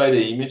just by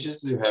the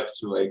images, you have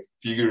to like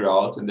figure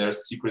out, and there are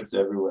secrets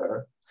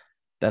everywhere.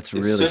 It's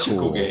really such a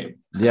cool game.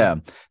 Yeah,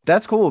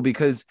 that's cool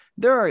because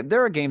there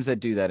are games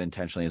that do that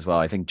intentionally as well.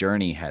 I think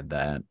Journey had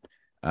that.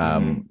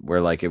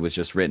 Where like it was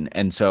just written,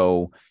 and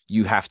so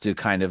you have to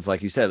kind of,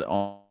 like you said,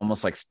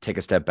 almost like take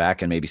a step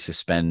back and maybe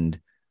suspend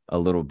a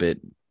little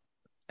bit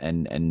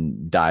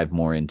and dive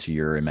more into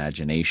your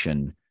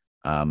imagination.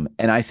 And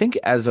I think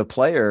as a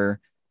player,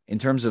 in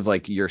terms of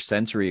like your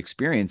sensory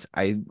experience,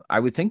 I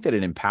would think that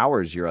it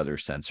empowers your other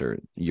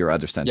senses.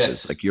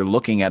 Yes. Like you're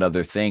looking at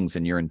other things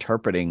and you're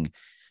interpreting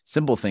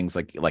simple things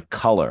like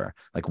color,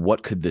 like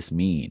what could this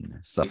mean,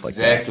 stuff like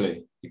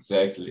that.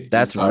 Exactly.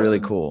 That's really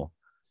cool.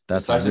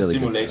 That's really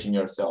simulating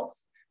yourself,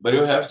 but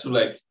you have to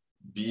like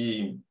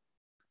be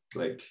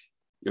like,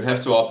 you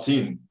have to opt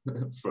in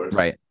first,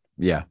 right?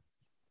 Yeah.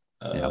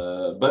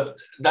 But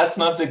that's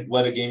not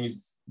what a game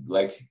is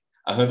like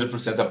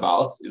 100%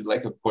 about. It's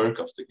like a quirk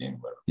of the game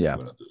where you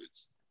want to do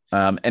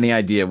it. Any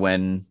idea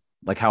when,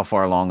 like, how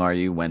far along are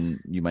you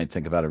when you might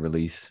think about a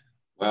release?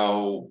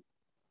 Well,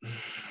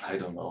 I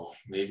don't know,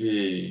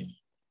 maybe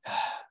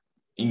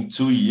in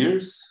 2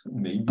 years,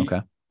 maybe.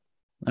 Okay.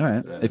 All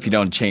right. If you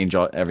don't change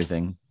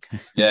everything.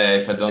 Yeah,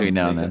 if I don't make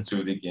a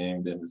 2D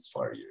game, then it's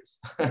 4 years.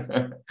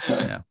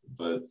 Yeah.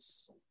 But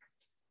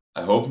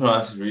I hope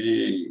not.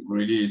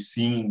 Really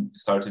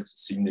started to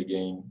seeing the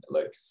game,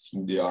 like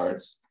seeing the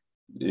art,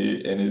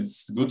 and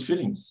it's good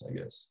feelings, I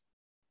guess.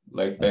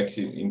 Like back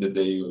in the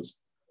day of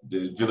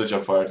the Village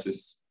of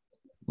Artists,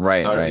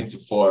 starting to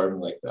form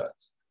like that.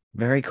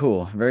 Very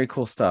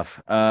cool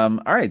stuff. All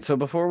right, so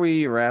before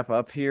we wrap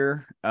up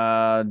here,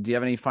 do you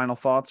have any final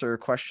thoughts or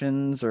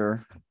questions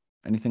or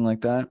anything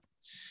like that?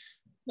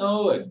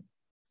 No,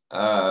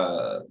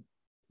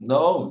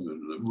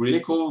 really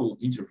cool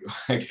interview,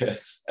 I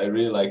guess. I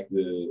really like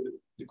the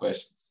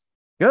questions.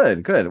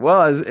 Good.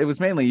 Well, it was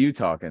mainly you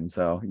talking,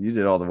 so you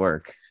did all the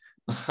work.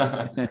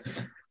 So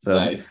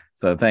nice.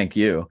 So thank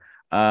you.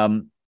 All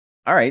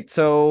right,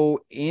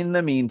 so in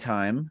the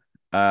meantime,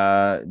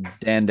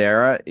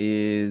 Dandara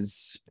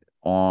is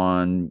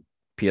on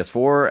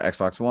PS4,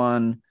 Xbox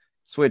One,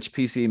 Switch,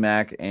 PC,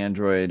 Mac,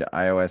 Android,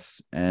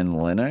 iOS, and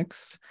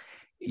Linux.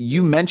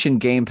 You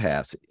mentioned Game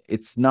Pass.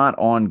 It's not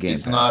on Game Pass.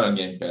 It's not on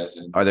Game Pass.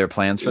 Are there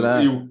plans for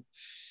that?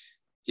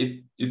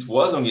 It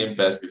was on Game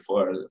Pass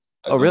before.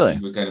 I don't really?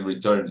 think we can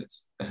return it.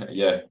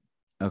 Yeah.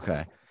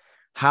 Okay.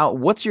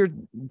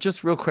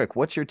 Just real quick,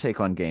 what's your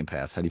take on Game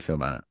Pass? How do you feel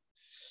about it?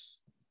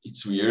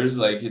 It's weird.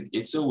 Like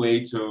it's a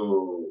way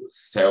to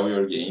sell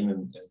your game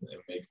and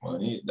make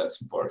money. That's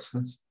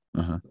important,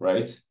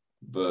 right?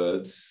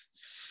 But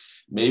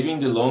maybe in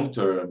the long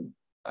term,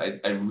 I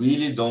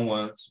really don't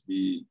want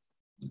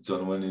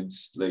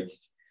it's like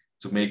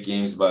to make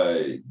games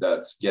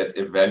that get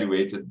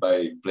evaluated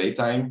by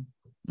playtime.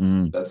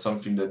 That's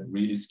something that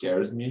really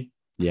scares me.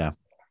 Yeah.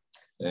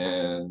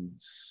 And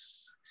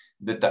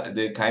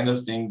the kind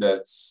of thing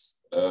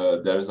that's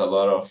there's a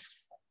lot of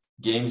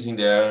games in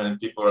there and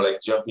people are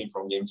like jumping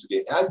from game to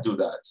game. I do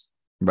that.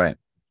 Right.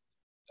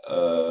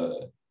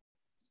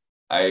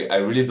 I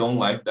really don't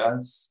like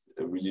that.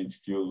 I really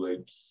feel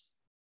like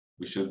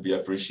we should be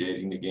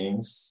appreciating the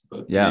games,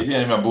 but maybe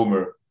I'm a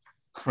boomer.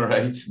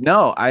 right?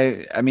 No,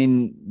 I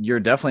mean, you're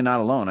definitely not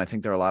alone. I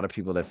think there are a lot of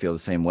people that feel the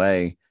same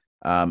way.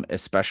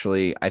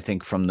 Especially I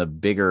think from the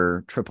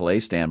bigger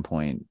AAA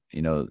standpoint,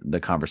 the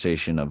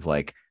conversation of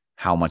like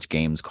how much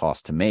games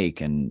cost to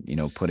make and,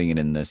 putting it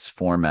in this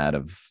format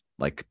of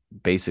like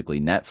basically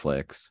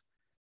Netflix.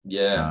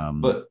 Yeah,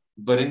 but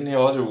in the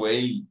other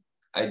way,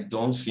 I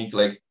don't think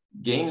like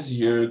games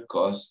here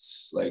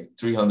costs like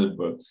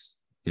 $300.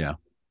 Yeah.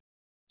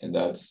 And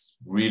that's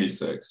really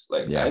sucks.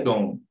 Like Yeah.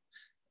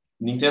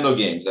 Nintendo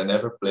games, I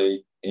never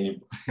played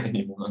any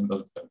one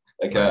of them.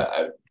 Like right.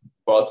 I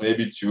bought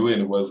maybe two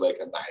and it was like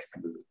a nice.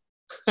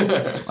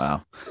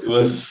 Wow. It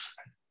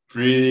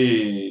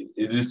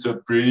is a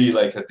pretty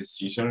like a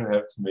decision you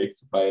have to make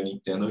to buy a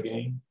Nintendo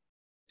game.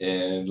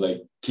 And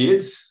like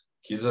kids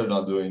are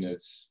not doing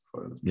it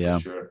for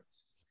sure.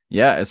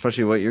 Yeah,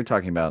 especially what you're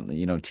talking about,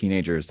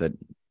 teenagers that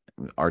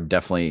are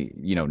definitely,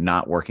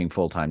 not working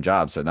full-time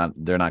jobs. So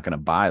they're not going to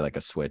buy like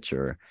a Switch,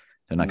 or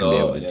they're not going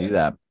to be able to do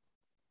that.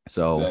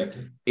 So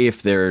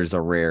if there's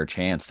a rare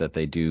chance that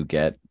they do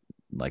get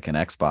like an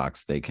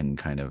Xbox, they can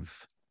kind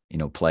of,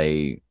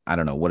 play, I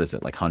don't know, what is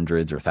it, like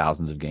hundreds or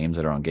thousands of games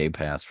that are on Game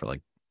Pass for like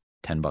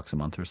 $10 a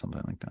month or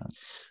something like that.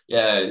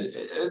 Yeah,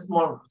 it's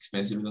more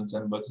expensive than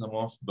 $10 a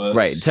month, but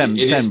right, 10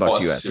 bucks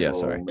possible, US. Yeah,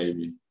 sorry.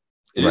 Maybe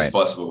it is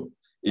possible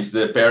if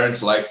the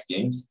parents likes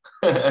games.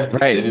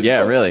 Right.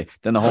 Yeah, possible. Really.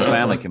 Then the whole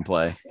family can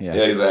play. Yeah.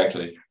 Yeah,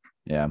 exactly.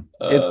 Yeah.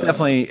 It's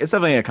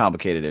definitely a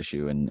complicated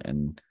issue,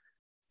 and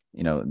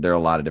there are a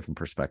lot of different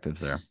perspectives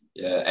there.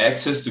 Yeah,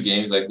 access to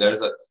games, like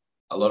there's a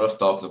lot of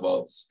talks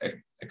about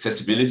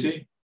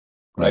accessibility,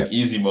 like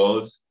easy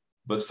mode,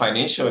 but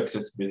financial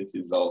accessibility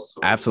is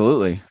also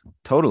absolutely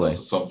totally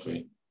also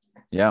something.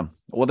 Yeah,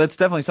 well, that's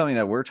definitely something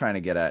that we're trying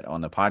to get at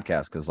on the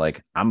podcast, because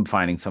like I'm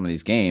finding some of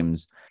these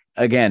games,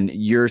 again,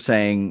 you're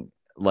saying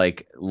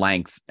like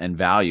length and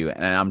value,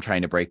 and I'm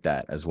trying to break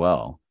that as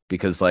well,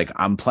 because like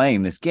I'm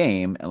playing this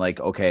game and like,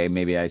 okay,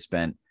 maybe I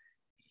spent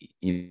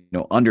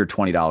under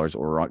 $20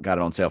 or got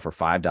it on sale for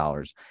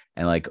 $5,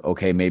 and like,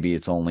 okay, maybe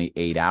it's only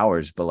 8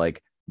 hours, but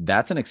like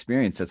that's an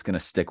experience that's going to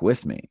stick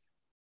with me.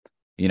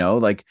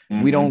 Like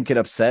we don't get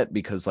upset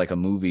because like a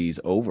movie's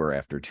over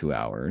after 2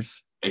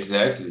 hours.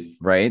 Exactly.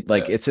 Right.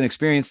 Like it's an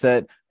experience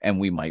that, and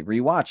we might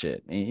rewatch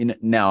it.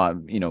 Now,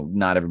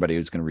 not everybody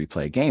is going to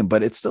replay a game,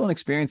 but it's still an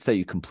experience that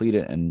you complete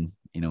it and,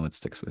 it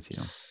sticks with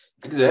you.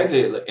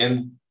 Exactly.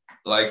 And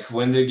like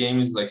when the game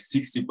is like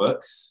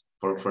 $60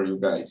 for you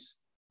guys,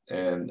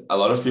 and a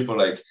lot of people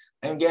like,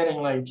 I'm getting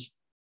like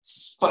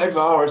 5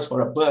 hours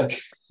for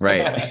 $1.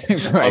 Right.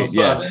 Right.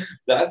 Yeah.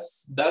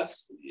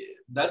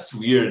 That's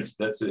weird.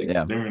 That's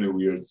extremely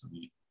weird to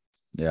me.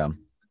 Yeah.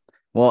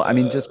 Well, I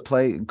mean, just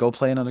go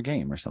play another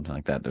game or something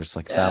like that. There's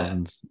like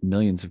thousands,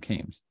 millions of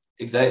games.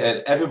 Exactly.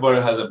 And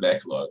everybody has a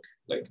backlog,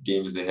 like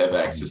games they have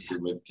access to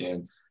but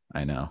can't.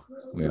 I know.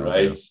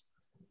 Right.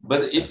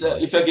 But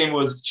if a game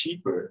was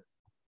cheaper,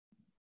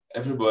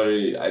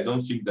 everybody, I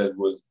don't think that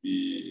would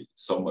be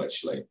so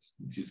much like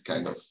this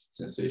kind of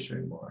sensation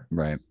anymore.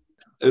 Right.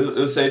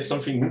 I'll say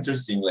something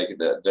interesting like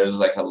that. There's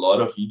like a lot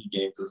of indie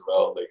games as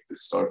well. Like the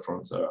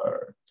storefronts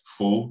are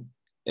full,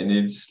 and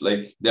it's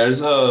like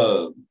there's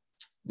a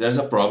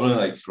problem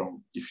like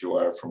if you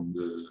are from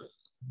the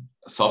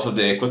south of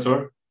the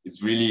equator,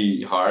 it's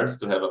really hard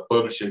to have a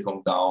publisher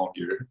come down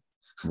here,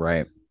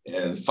 right,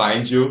 and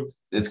find you.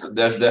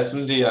 There's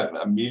definitely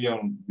a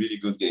million really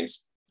good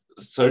games.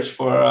 Search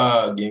for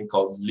a game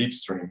called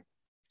Slipstream.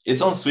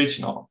 It's on Switch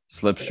now.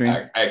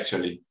 Slipstream,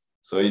 actually.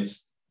 So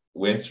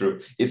went through.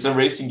 It's a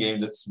racing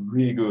game that's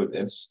really good.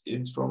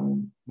 It's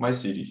from my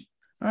city.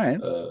 All right,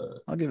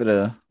 I'll give it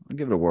a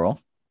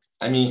whirl.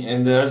 I mean,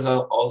 and there's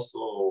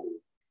also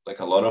like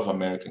a lot of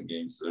American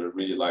games that I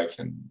really like,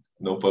 and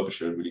no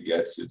publisher really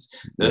gets it.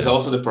 There's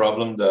also the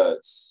problem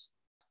that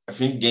I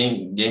think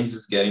games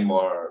is getting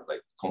more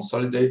like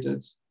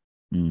consolidated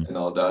and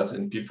all that,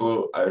 and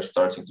people are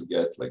starting to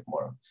get like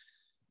more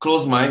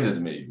close-minded,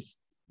 maybe.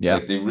 Yeah,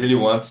 like they really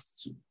want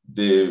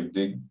the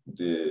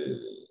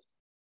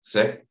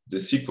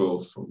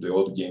sequel from the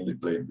old game they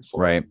played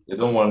before. Right. They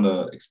don't want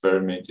to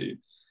experiment it.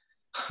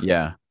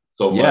 Yeah.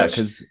 So much.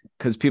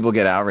 Because people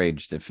get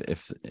outraged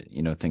if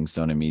things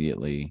don't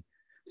immediately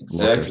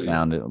look or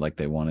sound like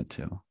they want it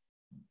to.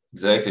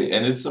 Exactly.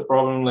 And it's a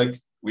problem like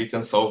we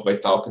can solve by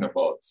talking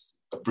about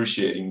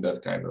appreciating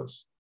that kind of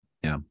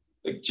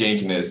like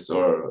jankiness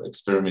or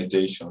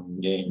experimentation in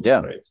games.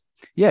 Yeah. Right.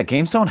 Yeah.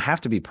 Games don't have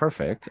to be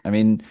perfect. I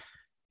mean,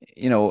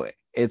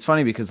 it's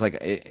funny because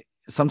like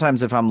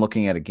sometimes if I'm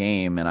looking at a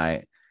game and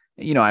I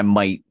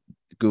might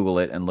Google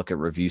it and look at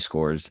review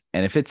scores,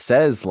 and if it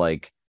says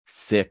like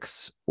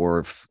 6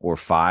 or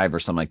 5 or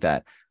something like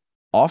that,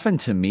 often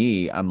to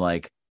me I'm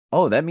like,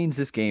 oh, that means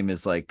this game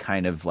is like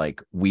kind of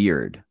like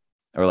weird,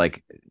 or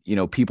like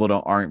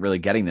people aren't really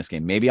getting this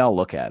game. Maybe I'll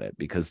look at it,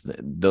 because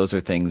those are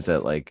things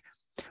that like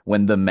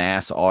when the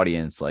mass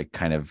audience like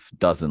kind of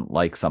doesn't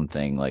like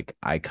something, like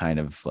I kind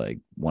of like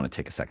want to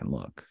take a second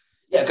look.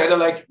 Yeah, kind of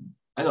like,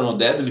 I don't know,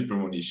 Deadly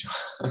Premonition.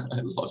 I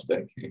love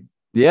that game.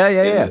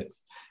 Yeah.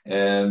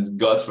 And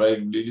got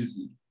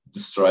released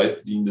destroyed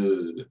in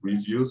the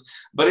reviews.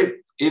 But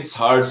it's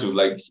hard to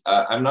like.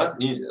 I'm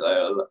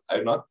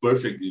not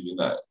perfect even.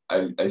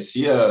 I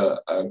see a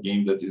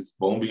game that is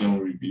bombing on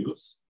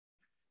reviews.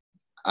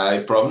 I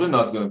probably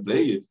not gonna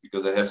play it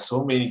because I have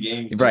so many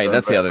games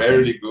that's the other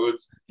very thing. good.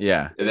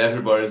 Yeah, and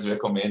everybody's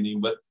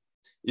recommending. But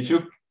if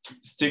you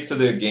stick to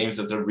the games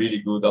that are really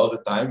good all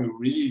the time, you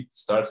really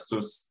start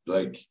to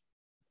like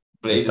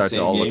play the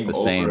same game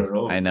over and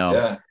over. I know.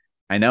 Yeah.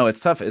 I know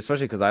it's tough,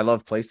 especially because I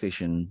love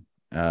PlayStation,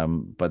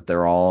 but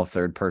they're all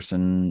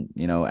third-person,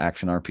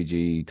 action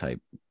RPG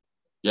type.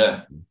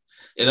 Yeah,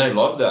 and I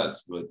love that,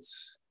 but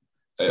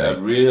I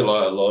really a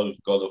lot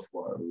of God of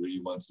War. I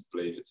really want to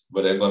play it,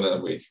 but I'm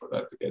gonna wait for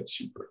that to get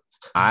cheaper.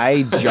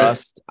 I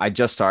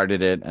just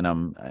started it, and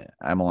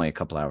I'm only a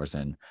couple hours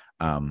in.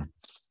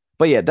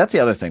 But yeah, that's the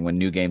other thing when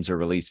new games are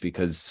released,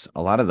 because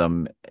a lot of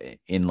them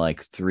in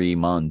like 3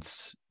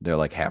 months they're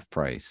like half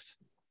price.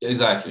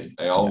 Exactly,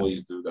 I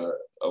always do that.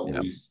 I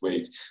always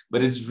wait,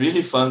 but it's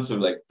really fun to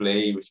like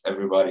play with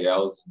everybody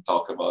else and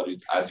talk about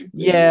it as you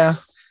play. Yeah,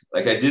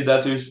 like I did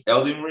that with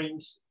Elden Ring.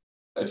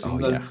 I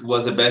think that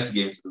was the best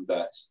game to do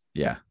that.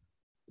 Yeah.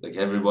 Like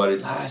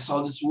everybody, I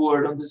saw this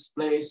word on this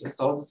place. I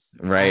saw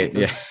this. Right.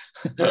 Item.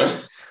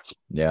 Yeah.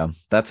 Yeah.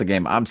 That's a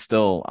game. I'll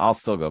still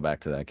go back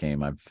to that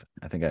game. I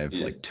think I have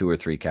like 2 or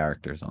 3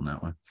 characters on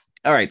that one.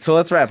 All right. So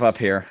let's wrap up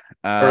here.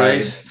 All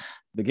right.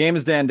 The game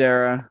is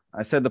Dandara.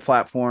 I said the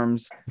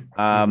platforms.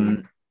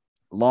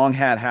 Long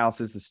Hat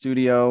House is the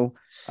studio.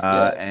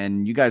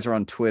 And you guys are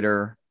on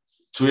Twitter,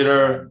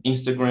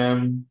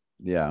 Instagram.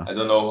 Yeah. I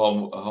don't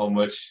know how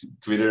much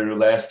Twitter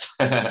lasts.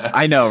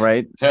 I know,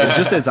 right?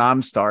 Just as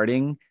I'm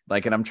starting,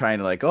 like, and I'm trying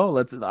to like, I'm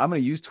going to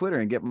use Twitter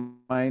and get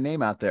my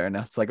name out there. And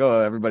now it's like,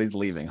 everybody's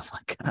leaving. I'm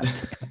like, God.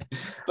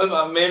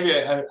 But maybe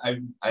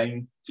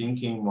I'm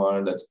thinking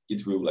more that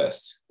it will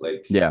last.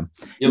 Like, yeah.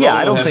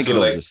 I don't think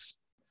it'll like just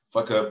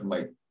fuck up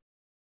like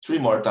 3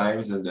 more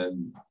times and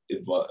then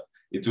it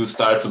will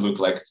start to look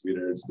like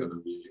Twitter is going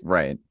to be.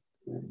 Right.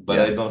 But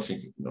I don't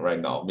think right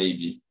now,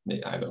 maybe,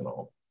 I don't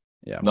know.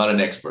 Yeah, not an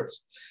expert,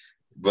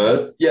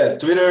 but yeah,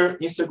 Twitter,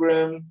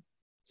 Instagram,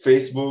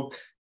 Facebook,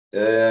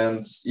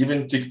 and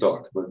even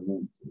TikTok, but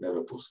we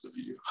never post a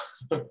video.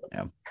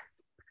 Yeah.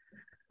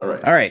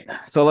 All right.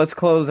 So let's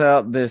close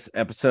out this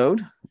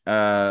episode.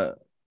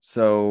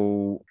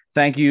 So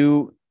thank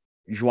you,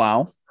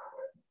 João.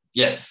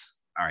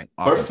 Yes. All right.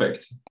 Awesome.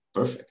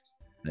 Perfect.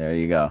 There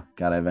you go.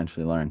 Gotta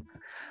eventually learn.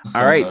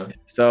 All right.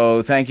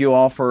 So thank you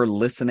all for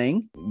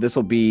listening. This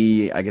will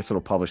be, I guess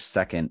it'll publish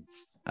second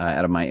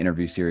out of my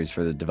interview series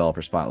for the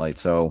Developer Spotlight.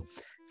 So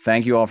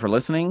thank you all for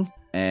listening,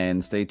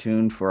 and stay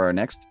tuned for our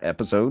next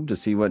episode to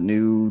see what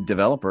new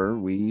developer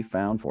we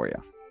found for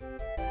you.